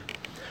sheep.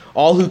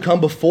 All who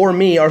come before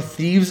me are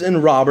thieves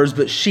and robbers,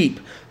 but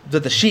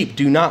the sheep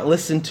do not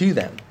listen to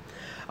them.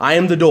 I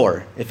am the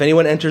door. If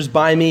anyone enters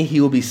by me, he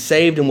will be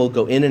saved and will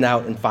go in and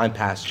out and find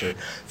pasture.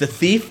 The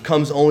thief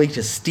comes only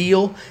to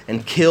steal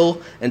and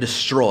kill and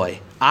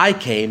destroy. I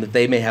came that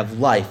they may have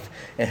life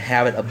and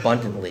have it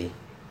abundantly.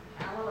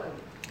 Hallelujah.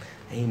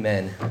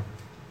 Amen.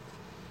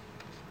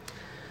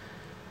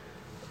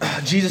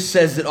 Jesus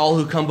says that all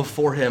who come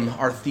before him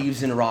are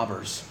thieves and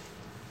robbers.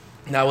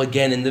 Now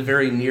again, in the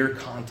very near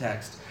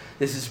context,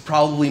 this is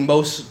probably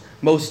most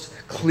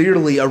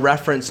clearly a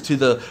reference to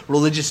the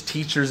religious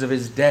teachers of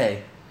his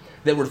day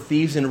that were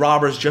thieves and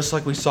robbers, just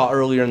like we saw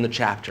earlier in the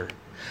chapter.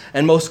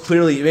 And most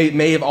clearly, it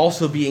may have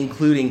also be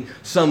including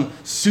some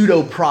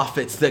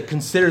pseudo-prophets that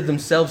considered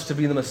themselves to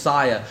be the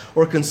Messiah,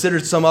 or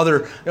considered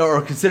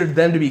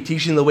them to be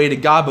teaching the way to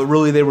God, but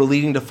really they were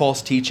leading to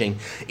false teaching.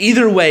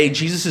 Either way,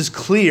 Jesus is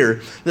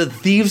clear that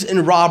thieves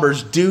and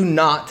robbers do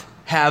not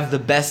have the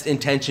best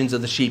intentions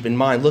of the sheep in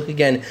mind. Look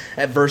again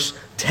at verse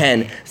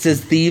 10. It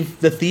says, the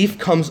thief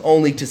comes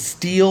only to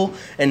steal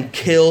and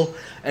kill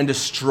and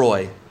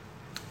destroy.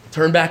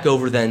 Turn back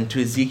over then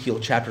to Ezekiel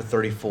chapter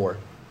 34.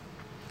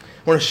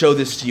 I want to show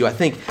this to you.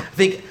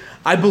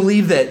 I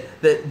believe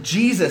that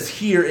Jesus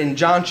here in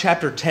John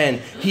chapter 10,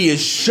 he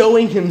is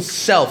showing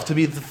himself to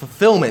be the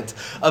fulfillment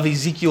of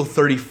Ezekiel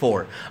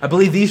 34. I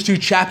believe these two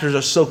chapters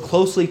are so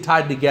closely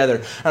tied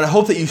together, and I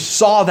hope that you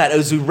saw that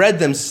as we read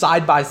them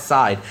side by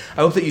side. I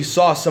hope that you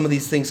saw some of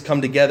these things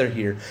come together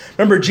here.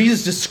 Remember,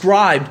 Jesus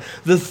described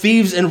the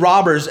thieves and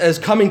robbers as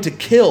coming to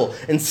kill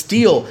and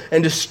steal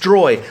and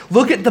destroy.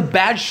 Look at the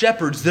bad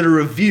shepherds that are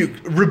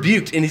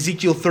rebuked in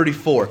Ezekiel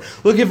 34.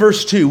 Look at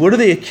verse 2. What are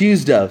they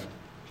accused of?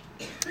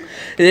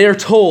 They are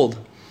told,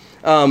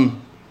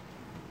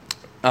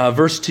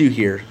 verse 2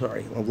 here.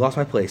 Sorry, I lost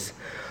my place.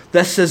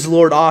 Thus says the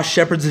Lord,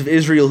 shepherds of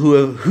Israel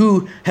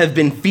who have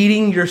been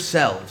feeding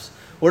yourselves.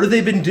 What have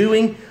they been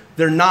doing?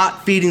 They're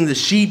not feeding the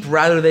sheep,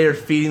 rather they are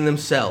feeding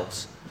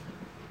themselves.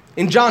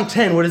 In John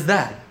 10, what is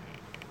that?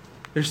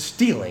 They're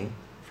stealing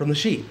from the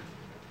sheep.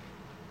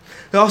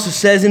 It also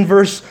says in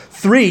verse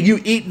 3, you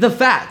eat the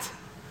fat.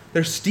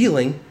 They're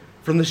stealing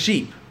from the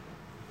sheep.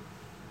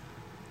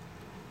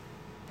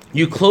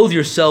 You clothe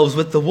yourselves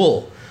with the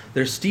wool.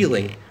 They're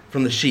stealing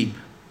from the sheep.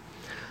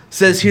 It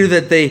says here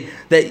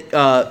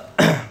that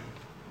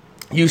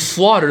you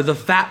slaughter the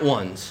fat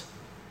ones,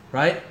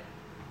 right?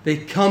 They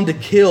come to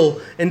kill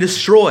and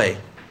destroy.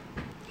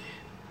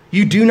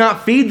 You do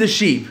not feed the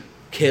sheep.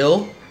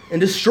 Kill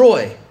and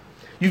destroy.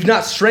 You've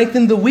not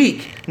strengthened the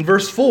weak. In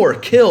verse 4,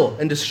 kill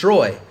and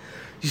destroy.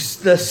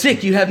 The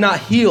sick you have not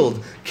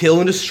healed. Kill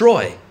and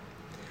destroy.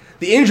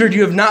 The injured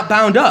you have not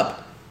bound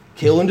up.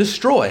 Kill and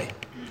destroy.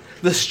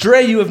 The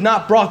stray you have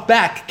not brought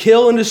back,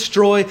 kill and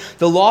destroy.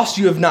 The lost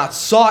you have not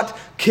sought,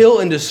 kill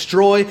and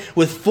destroy.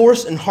 With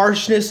force and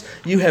harshness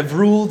you have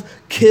ruled,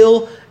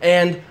 kill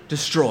and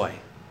destroy.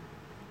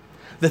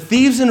 The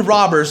thieves and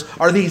robbers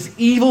are these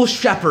evil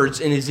shepherds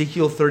in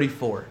Ezekiel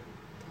 34.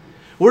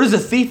 What does a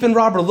thief and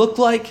robber look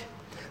like?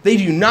 They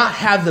do not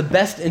have the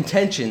best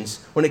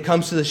intentions when it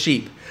comes to the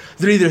sheep.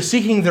 They're either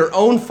seeking their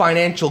own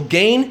financial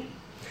gain,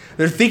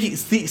 they're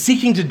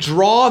seeking to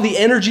draw the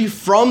energy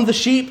from the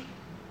sheep,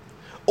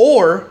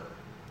 or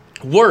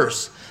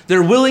worse,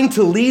 they're willing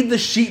to lead the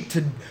sheep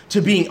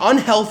to being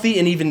unhealthy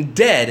and even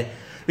dead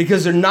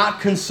because they're not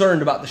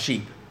concerned about the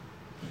sheep.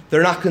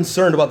 They're not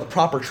concerned about the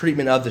proper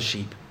treatment of the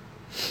sheep.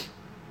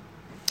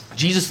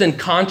 Jesus then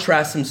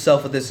contrasts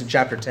himself with this in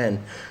chapter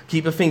 10.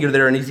 Keep a finger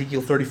there in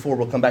Ezekiel 34.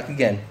 We'll come back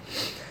again.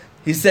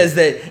 He says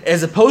that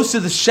as opposed to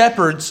the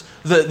shepherds,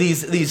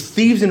 these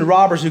thieves and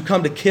robbers who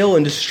come to kill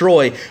and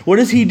destroy, what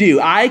does he do?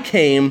 I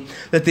came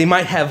that they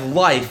might have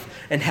life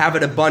and have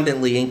it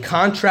abundantly. In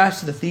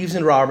contrast to the thieves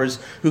and robbers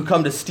who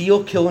come to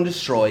steal, kill, and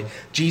destroy,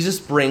 Jesus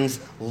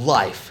brings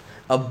life,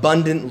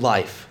 abundant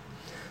life.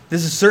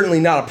 This is certainly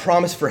not a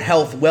promise for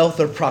health, wealth,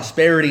 or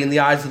prosperity in the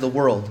eyes of the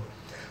world.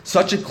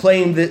 Such a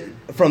claim that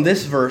from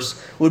this verse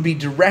would be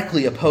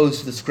directly opposed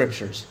to the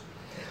scriptures.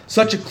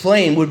 Such a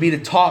claim would be the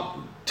talk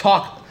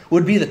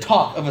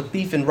of a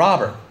thief and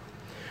robber.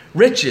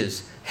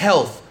 Riches,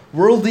 health,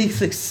 worldly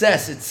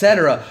success,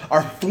 etc.,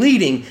 are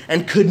fleeting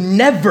and could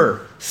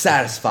never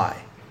satisfy.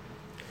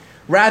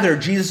 Rather,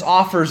 Jesus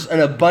offers an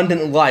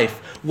abundant life,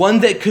 one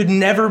that could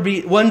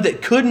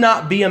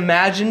not be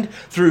imagined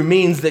through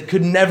means that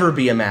could never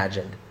be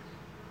imagined.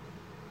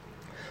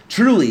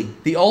 Truly,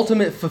 the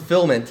ultimate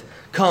fulfillment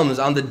comes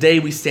on the day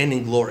we stand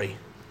in glory.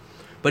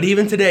 But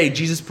even today,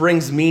 Jesus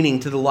brings meaning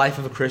to the life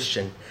of a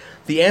Christian.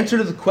 The answer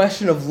to the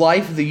question of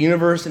life, the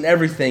universe, and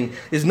everything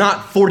is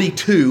not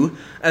 42,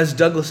 as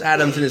Douglas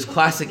Adams in his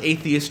classic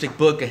atheistic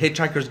book, A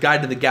Hitchhiker's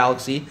Guide to the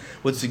Galaxy,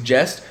 would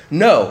suggest.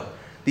 No,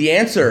 the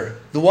answer,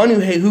 the one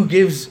who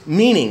gives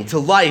meaning to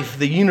life,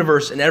 the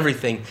universe, and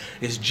everything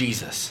is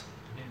Jesus.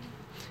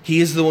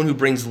 He is the one who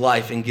brings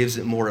life and gives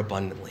it more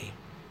abundantly.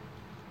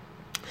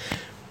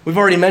 We've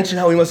already mentioned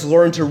how we must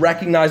learn to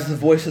recognize the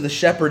voice of the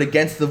shepherd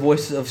against the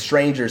voices of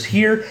strangers.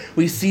 Here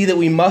we see that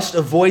we must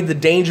avoid the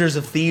dangers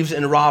of thieves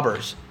and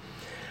robbers.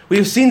 We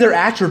have seen their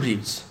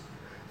attributes.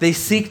 They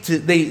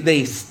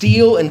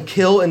steal and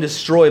kill and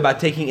destroy by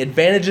taking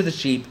advantage of the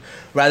sheep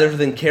rather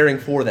than caring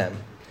for them.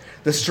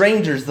 The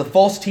strangers, the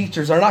false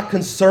teachers, are not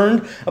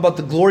concerned about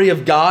the glory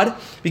of God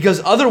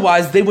because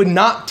otherwise they would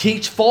not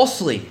teach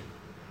falsely.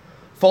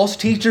 False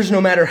teachers,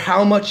 no matter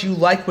how much you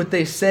like what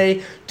they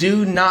say,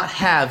 do not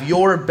have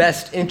your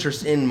best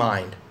interest in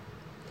mind.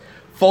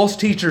 False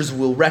teachers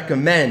will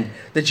recommend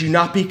that you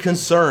not be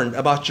concerned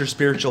about your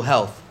spiritual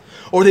health,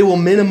 or they will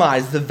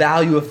minimize the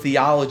value of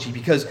theology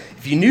because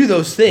if you knew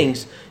those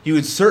things, you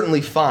would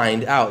certainly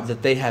find out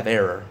that they have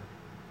error.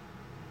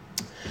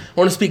 I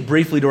want to speak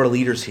briefly to our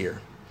leaders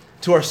here,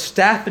 to our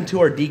staff and to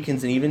our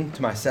deacons and even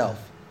to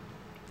myself.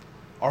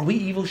 Are we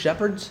evil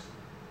shepherds?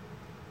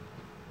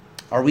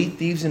 Are we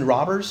thieves and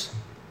robbers?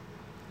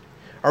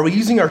 Are we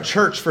using our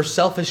church for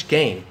selfish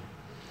gain,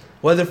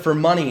 whether for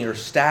money or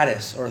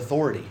status or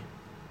authority?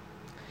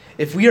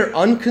 If we are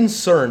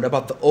unconcerned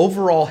about the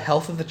overall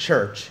health of the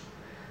church,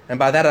 and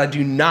by that I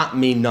do not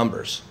mean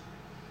numbers,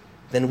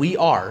 then we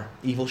are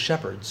evil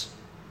shepherds.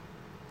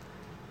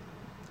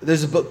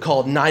 There's a book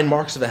called 9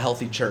 Marks of a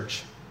Healthy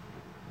Church.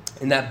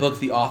 In that book,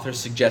 the author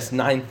suggests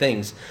 9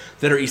 things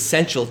that are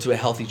essential to a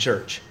healthy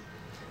church.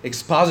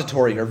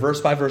 Expository or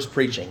verse-by-verse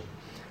preaching,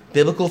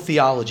 biblical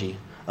theology,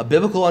 a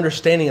biblical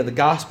understanding of the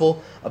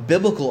gospel, a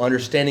biblical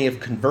understanding of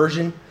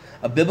conversion,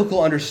 a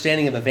biblical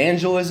understanding of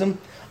evangelism,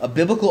 a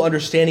biblical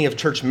understanding of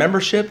church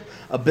membership,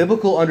 a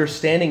biblical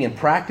understanding and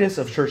practice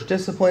of church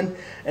discipline,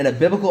 and a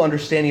biblical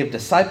understanding of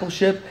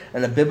discipleship,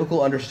 and a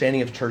biblical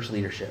understanding of church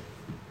leadership.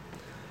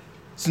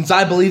 Since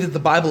I believe that the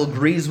Bible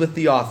agrees with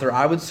the author,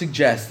 I would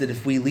suggest that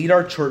if we lead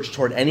our church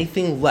toward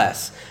anything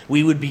less,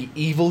 we would be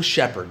evil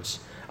shepherds,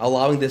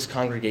 allowing this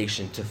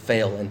congregation to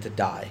fail and to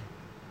die.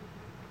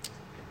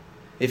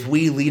 If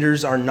we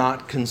leaders are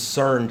not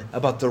concerned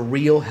about the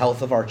real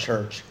health of our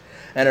church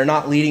and are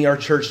not leading our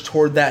church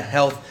toward that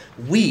health,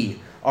 we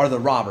are the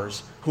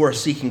robbers who are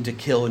seeking to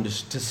kill and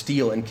to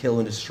steal and kill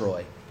and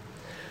destroy.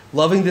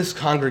 Loving this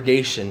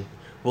congregation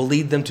will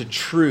lead them to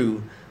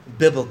true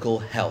biblical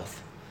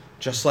health,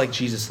 just like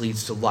Jesus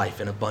leads to life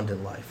and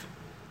abundant life.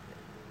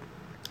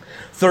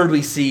 Third,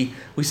 we see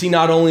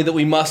not only that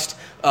we must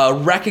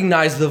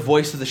recognize the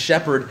voice of the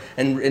shepherd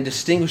and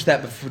distinguish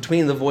that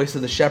between the voice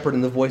of the shepherd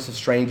and the voice of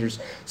strangers.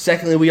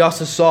 Secondly, we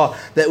also saw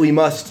that we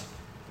must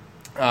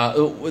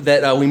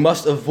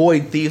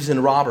avoid thieves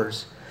and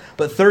robbers.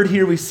 But third,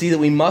 here we see that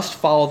we must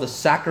follow the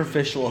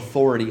sacrificial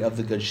authority of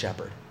the good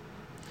shepherd.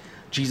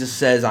 Jesus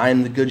says, "I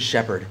am the good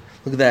shepherd."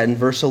 Look at that in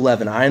verse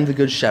 11. "I am the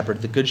good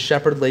shepherd. The good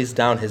shepherd lays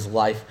down his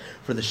life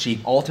for the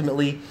sheep."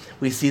 Ultimately,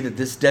 we see that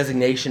this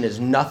designation is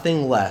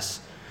nothing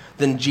less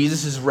than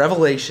Jesus'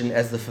 revelation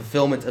as the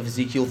fulfillment of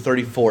Ezekiel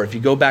 34. If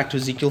you go back to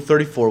Ezekiel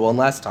 34 one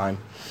last time,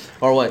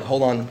 or wait,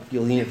 hold on,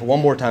 you'll need it for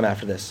one more time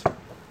after this.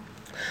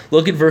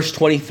 Look at verse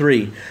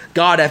 23.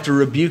 God, after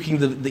rebuking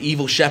the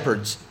evil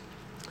shepherds,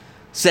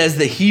 says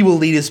that he will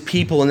lead his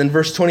people. And then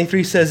verse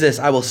 23 says this,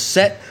 "I will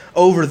set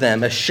over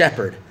them a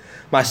shepherd,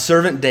 my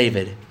servant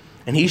David,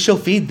 and he shall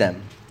feed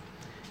them.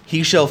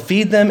 He shall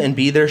feed them and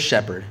be their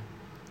shepherd.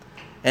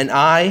 And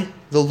I,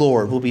 the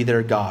Lord, will be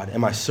their God,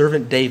 and my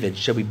servant David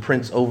shall be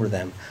prince over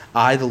them.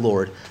 I, the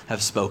Lord,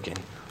 have spoken."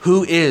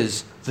 Who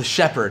is the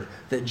shepherd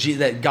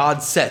that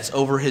God sets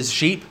over his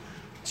sheep?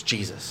 It's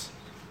Jesus.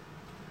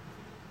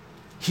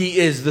 He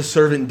is the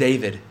servant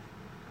David.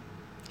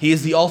 He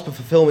is the ultimate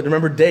fulfillment.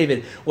 Remember,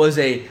 David was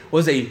a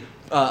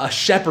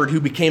shepherd who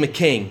became a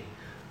king.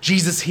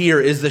 Jesus here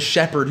is the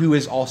shepherd who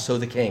is also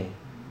the king.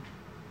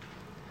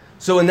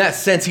 So in that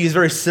sense, he is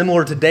very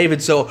similar to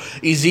David. So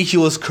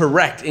Ezekiel is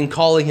correct in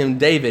calling him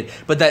David.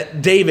 But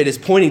that David is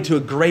pointing to a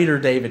greater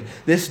David.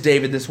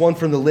 This one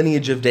from the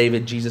lineage of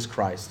David, Jesus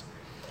Christ.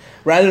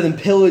 Rather than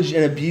pillage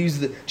and abuse,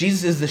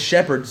 Jesus is the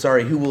shepherd,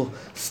 who will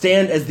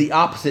stand as the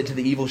opposite to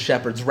the evil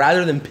shepherds.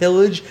 Rather than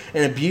pillage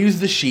and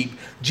abuse the sheep,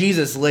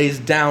 Jesus lays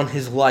down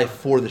his life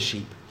for the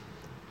sheep.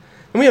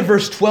 And we have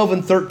verse 12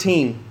 and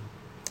 13.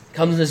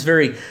 Comes this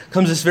very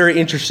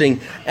interesting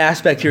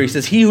aspect here. He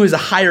says, "He who is a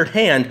hired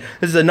hand,"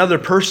 this is another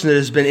person that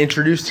has been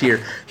introduced here.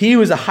 "He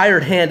who is a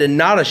hired hand and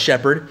not a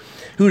shepherd,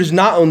 who does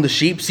not own the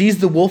sheep, sees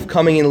the wolf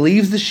coming and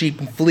leaves the sheep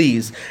and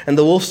flees, and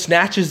the wolf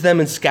snatches them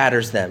and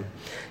scatters them.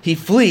 He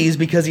flees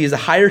because he is a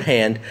hired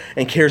hand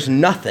and cares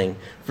nothing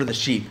for the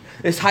sheep."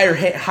 This hired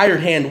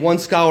hand, one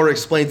scholar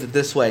explains it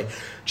this way.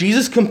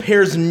 Jesus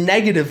compares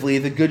negatively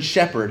the good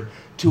shepherd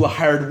to a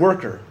hired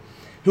worker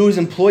who is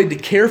employed to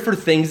care for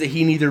things that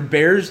he neither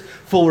bears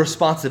full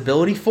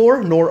responsibility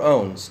for nor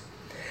owns.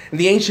 In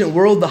the ancient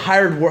world, the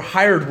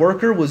hired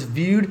worker was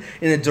viewed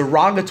in a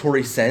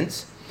derogatory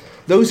sense,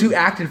 those who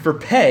acted for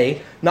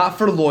pay, not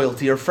for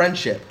loyalty or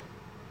friendship.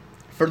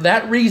 For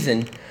that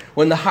reason,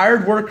 when the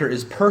hired worker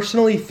is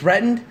personally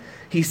threatened,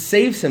 he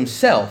saves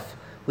himself,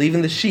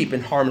 leaving the sheep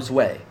in harm's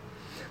way.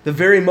 The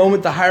very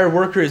moment the hired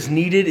worker is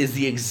needed is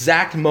the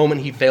exact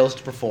moment he fails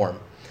to perform.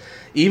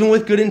 Even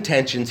with good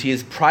intentions, he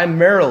is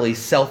primarily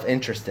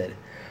self-interested.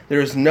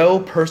 There is no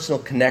personal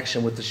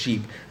connection with the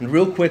sheep. And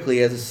real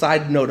quickly, as a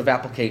side note of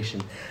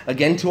application,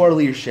 again to our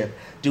leadership,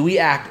 do we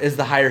act as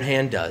the hired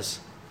hand does?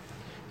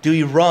 Do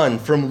you run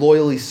from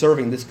loyally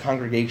serving this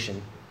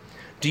congregation?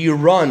 Do you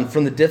run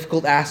from the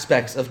difficult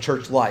aspects of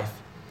church life?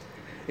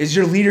 Is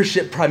your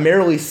leadership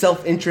primarily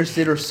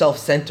self-interested or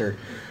self-centered?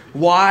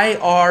 Why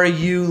are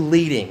you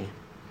leading?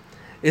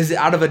 Is it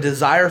out of a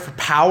desire for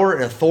power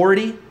and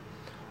authority,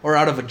 or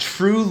out of a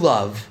true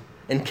love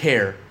and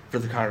care for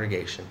the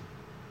congregation?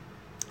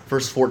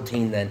 Verse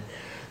 14 then.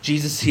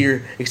 Jesus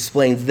here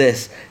explains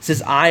this. It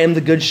says, I am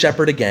the good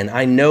shepherd again.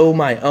 I know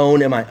my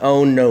own, and my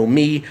own know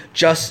me,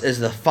 just as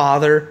the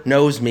Father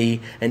knows me,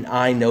 and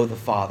I know the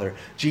Father.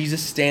 Jesus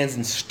stands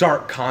in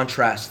stark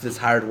contrast to this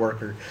hired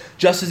worker,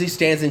 just as he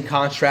stands in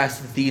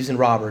contrast to the thieves and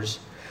robbers.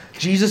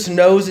 Jesus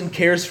knows and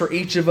cares for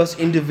each of us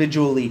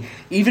individually.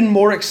 Even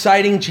more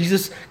exciting,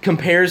 Jesus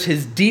compares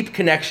his deep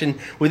connection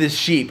with his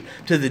sheep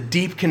to the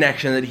deep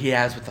connection that he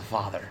has with the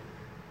Father.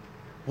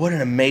 What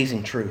an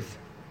amazing truth.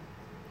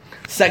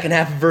 Second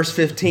half of verse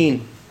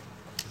 15,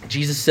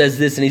 Jesus says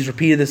this, and he's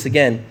repeated this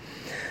again.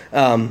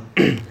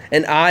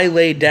 And I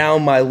lay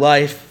down my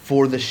life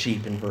for the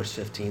sheep in verse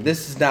 15.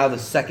 This is now the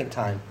second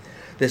time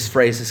this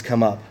phrase has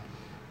come up.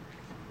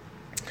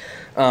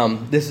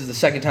 This is the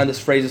second time this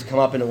phrase has come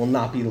up, and it will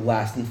not be the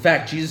last. In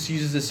fact, Jesus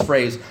uses this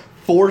phrase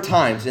 4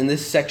 times in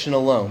this section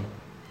alone.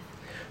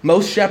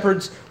 Most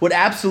shepherds would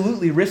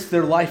absolutely risk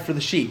their life for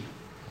the sheep.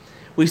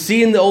 We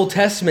see in the Old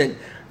Testament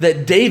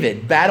that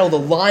David battled a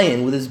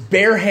lion with his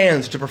bare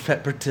hands to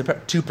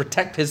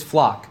protect his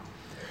flock.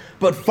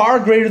 But far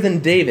greater than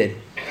David,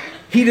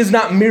 he does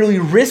not merely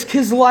risk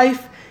his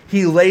life,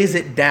 he lays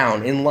it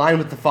down in line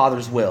with the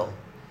Father's will.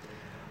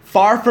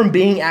 Far from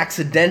being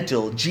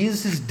accidental,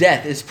 Jesus'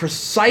 death is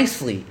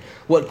precisely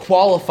what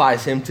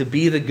qualifies him to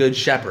be the good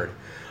shepherd,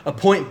 a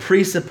point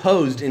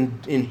presupposed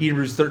in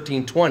Hebrews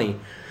 13:20,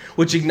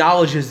 which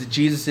acknowledges that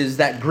Jesus is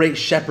that great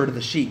shepherd of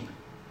the sheep.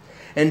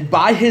 And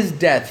by his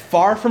death,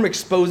 far from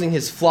exposing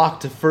his flock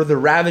to further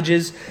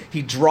ravages,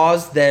 he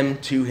draws them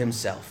to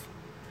himself.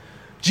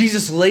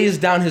 Jesus lays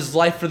down his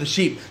life for the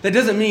sheep. That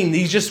doesn't mean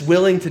he's just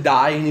willing to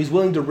die and he's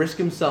willing to risk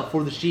himself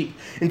for the sheep.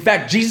 In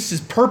fact,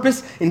 Jesus'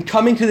 purpose in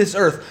coming to this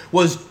earth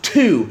was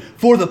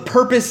for the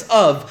purpose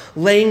of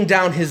laying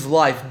down his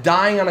life,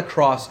 dying on a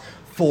cross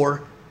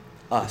for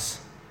us.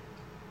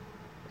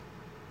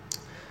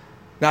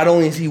 Not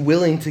only is he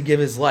willing to give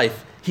his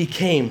life, he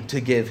came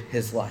to give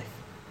his life.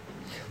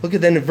 Look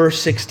at then in verse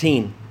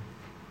 16.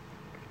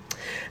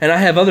 And I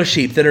have other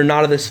sheep that are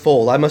not of this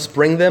fold. I must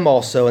bring them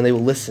also, and they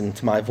will listen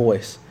to my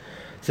voice.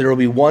 So there will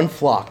be one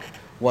flock,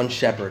 one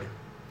shepherd.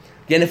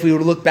 Again, if we were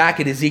to look back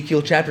at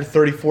Ezekiel chapter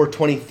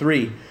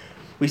 34:23,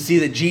 we see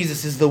that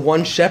Jesus is the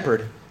one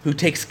shepherd who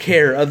takes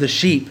care of the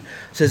sheep.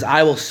 It says,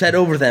 I will set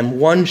over them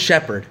one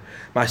shepherd,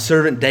 my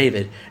servant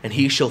David, and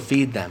he shall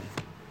feed them.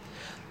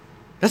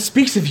 That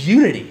speaks of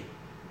unity.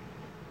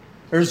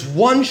 There's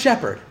one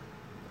shepherd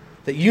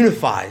that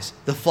unifies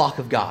the flock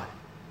of God.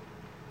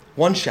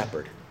 One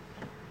shepherd.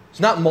 It's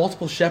not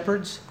multiple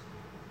shepherds.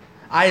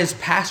 I, as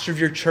pastor of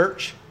your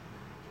church,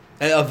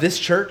 of this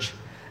church,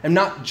 am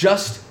not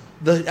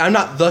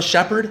the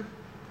shepherd.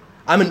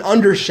 I'm an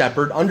under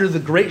shepherd, under the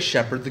great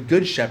shepherd, the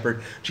good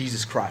shepherd,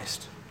 Jesus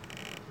Christ.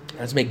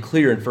 That's made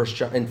clear in 1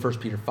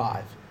 Peter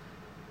 5.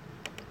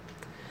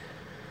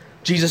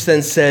 Jesus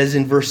then says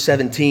in verse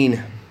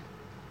 17,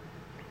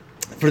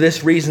 for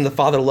this reason the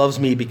Father loves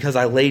me, because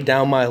I laid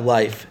down my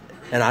life,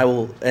 and I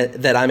will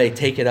that I may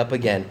take it up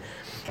again.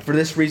 For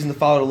this reason the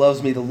Father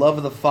loves me. The love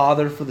of the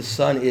Father for the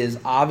Son is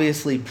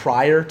obviously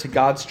prior to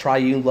God's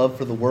triune love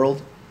for the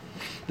world.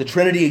 The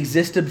Trinity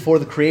existed before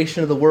the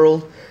creation of the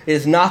world. It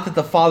is not that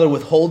the Father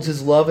withholds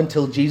his love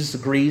until Jesus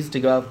agrees to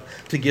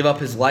give up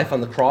his life on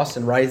the cross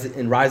and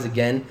rise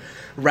again.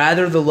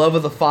 Rather, the love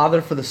of the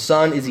Father for the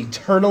Son is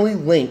eternally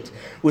linked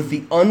with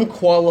the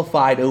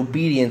unqualified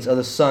obedience of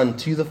the Son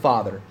to the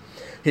Father.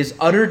 His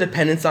utter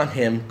dependence on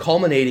him,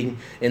 culminating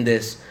in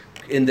this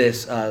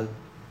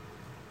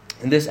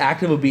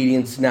act of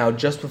obedience now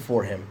just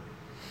before him.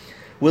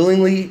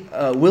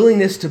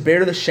 Willingness to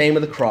bear the shame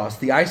of the cross,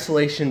 the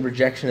isolation,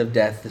 rejection of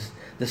death,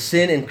 the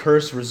sin and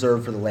curse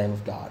reserved for the Lamb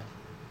of God.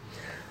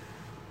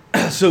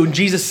 So when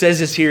Jesus says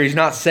this here, he's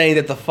not saying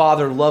that the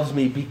Father loves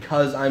me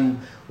because I'm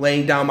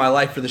laying down my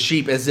life for the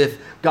sheep, as if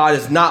God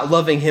is not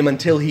loving him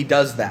until he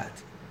does that.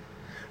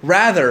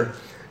 Rather,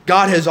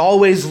 God has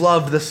always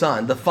loved the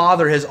Son. The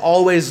Father has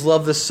always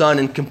loved the Son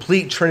in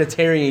complete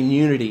Trinitarian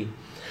unity.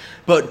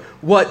 But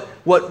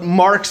what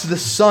marks the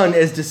Son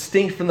as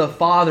distinct from the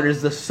Father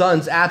is the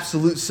Son's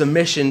absolute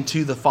submission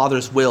to the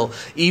Father's will,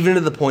 even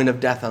to the point of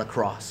death on a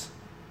cross,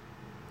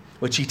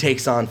 which he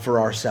takes on for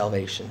our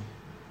salvation.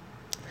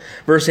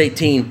 Verse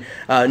 18,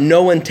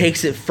 no one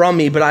takes it from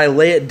me, but I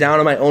lay it down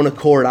on my own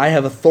accord. I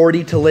have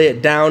authority to lay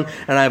it down,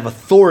 and I have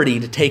authority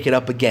to take it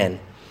up again.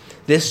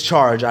 This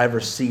charge I have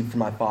received from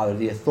my Father.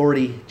 The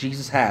authority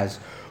Jesus has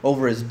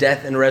over his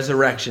death and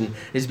resurrection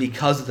is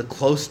because of the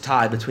close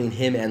tie between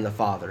him and the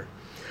Father.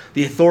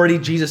 The authority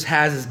Jesus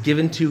has is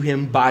given to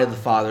him by the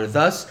Father.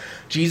 Thus,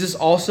 Jesus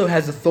also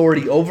has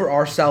authority over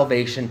our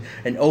salvation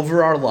and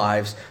over our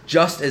lives.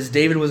 Just as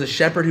David was a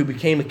shepherd who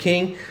became a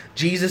king,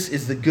 Jesus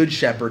is the good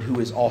shepherd who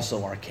is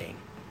also our king.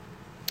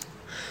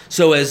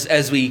 So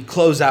as we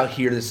close out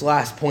here, this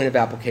last point of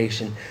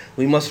application,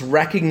 we must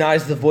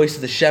recognize the voice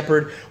of the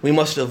shepherd. We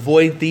must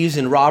avoid thieves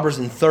and robbers.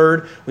 And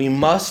third, we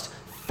must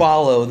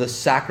follow the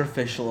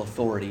sacrificial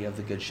authority of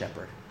the Good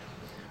Shepherd.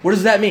 What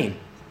does that mean?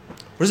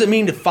 What does it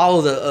mean to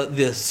follow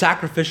the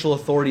sacrificial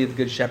authority of the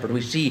Good Shepherd?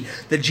 We see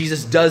that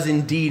Jesus does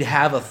indeed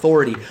have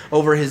authority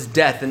over his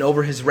death and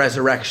over his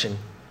resurrection.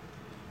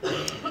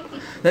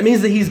 That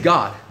means that he's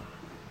God.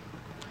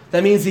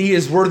 That means that he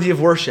is worthy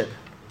of worship.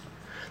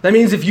 That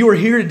means if you are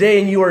here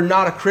today and you are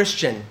not a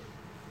Christian,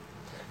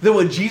 that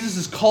what Jesus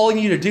is calling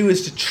you to do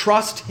is to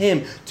trust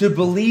him, to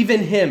believe in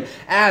him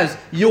as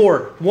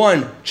your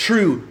one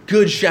true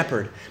good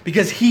shepherd,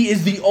 because he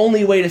is the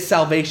only way to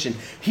salvation.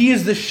 He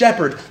is the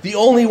shepherd, the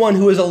only one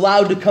who is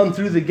allowed to come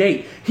through the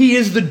gate. He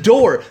is the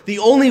door, the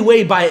only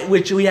way by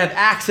which we have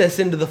access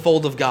into the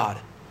fold of God.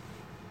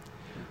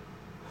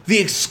 The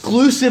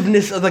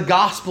exclusiveness of the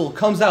gospel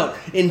comes out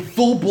in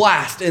full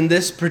blast in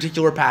this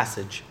particular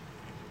passage.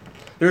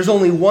 There's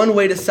only one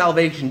way to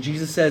salvation.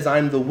 Jesus says, "I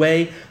am the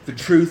way, the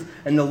truth,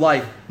 and the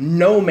life.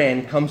 No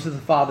man comes to the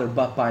Father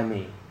but by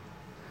me."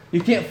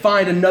 You can't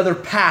find another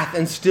path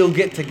and still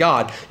get to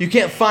God. You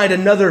can't find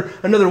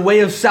another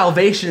way of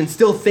salvation and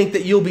still think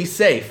that you'll be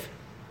safe.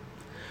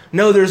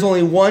 No, there's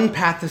only one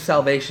path to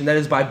salvation. That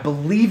is by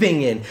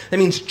believing in. That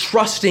means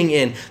trusting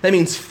in. That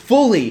means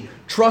fully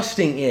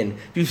trusting in.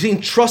 If you've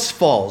seen trust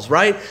falls,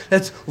 right?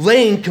 That's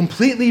laying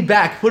completely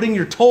back, putting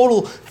your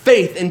total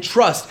faith and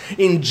trust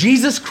in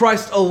Jesus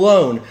Christ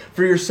alone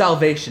for your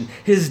salvation.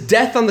 His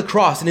death on the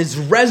cross and his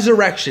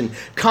resurrection,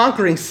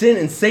 conquering sin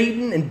and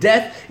Satan and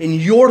death in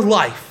your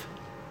life.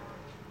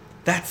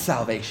 That's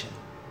salvation.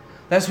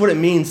 That's what it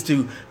means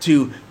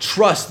to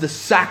trust the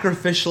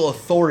sacrificial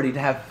authority, to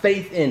have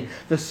faith in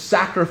the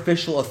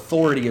sacrificial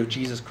authority of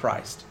Jesus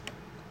Christ.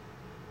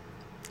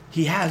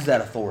 He has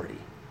that authority.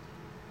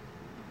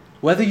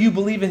 Whether you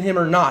believe in him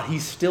or not, he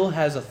still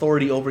has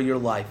authority over your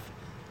life.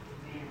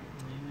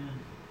 Amen.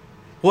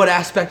 What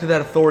aspect of that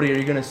authority are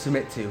you going to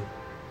submit to?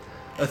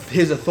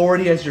 His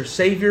authority as your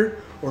Savior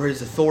or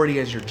his authority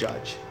as your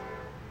judge?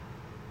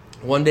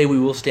 One day we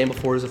will stand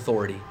before his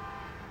authority.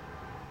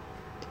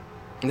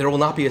 And there will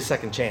not be a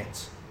second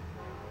chance.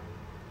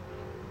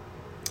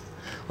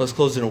 Let's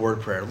close in a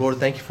word prayer. Lord,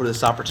 thank you for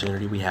this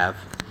opportunity we have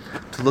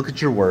to look at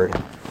your word,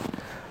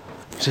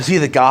 to see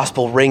the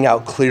gospel ring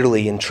out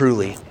clearly and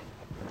truly.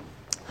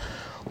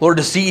 Lord,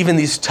 to see even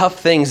these tough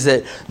things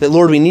that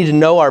Lord, we need to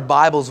know our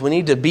Bibles. We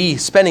need to be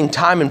spending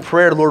time in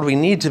prayer. Lord, we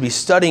need to be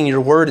studying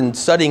your word and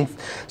studying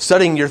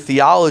your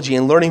theology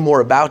and learning more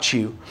about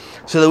you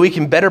so that we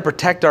can better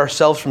protect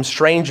ourselves from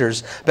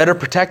strangers, better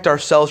protect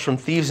ourselves from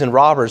thieves and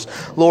robbers.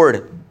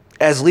 Lord,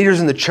 as leaders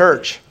in the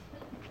church,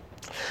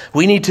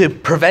 we need to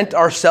prevent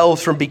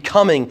ourselves from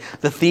becoming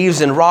the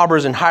thieves and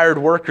robbers and hired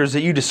workers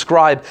that you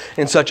describe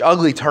in such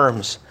ugly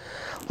terms.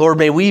 Lord,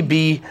 may we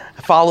be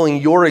following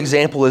your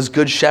example as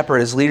good shepherd,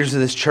 as leaders of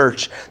this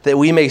church, that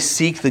we may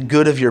seek the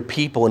good of your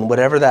people and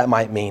whatever that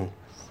might mean.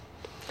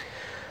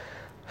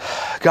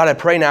 God, I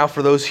pray now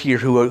for those here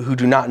who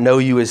do not know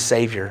you as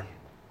Savior.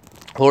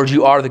 Lord,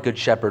 you are the good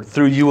shepherd.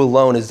 Through you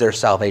alone is their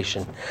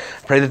salvation.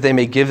 I pray that they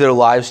may give their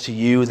lives to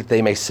you, that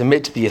they may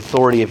submit to the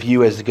authority of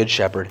you as the good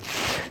shepherd.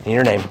 In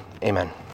your name, amen.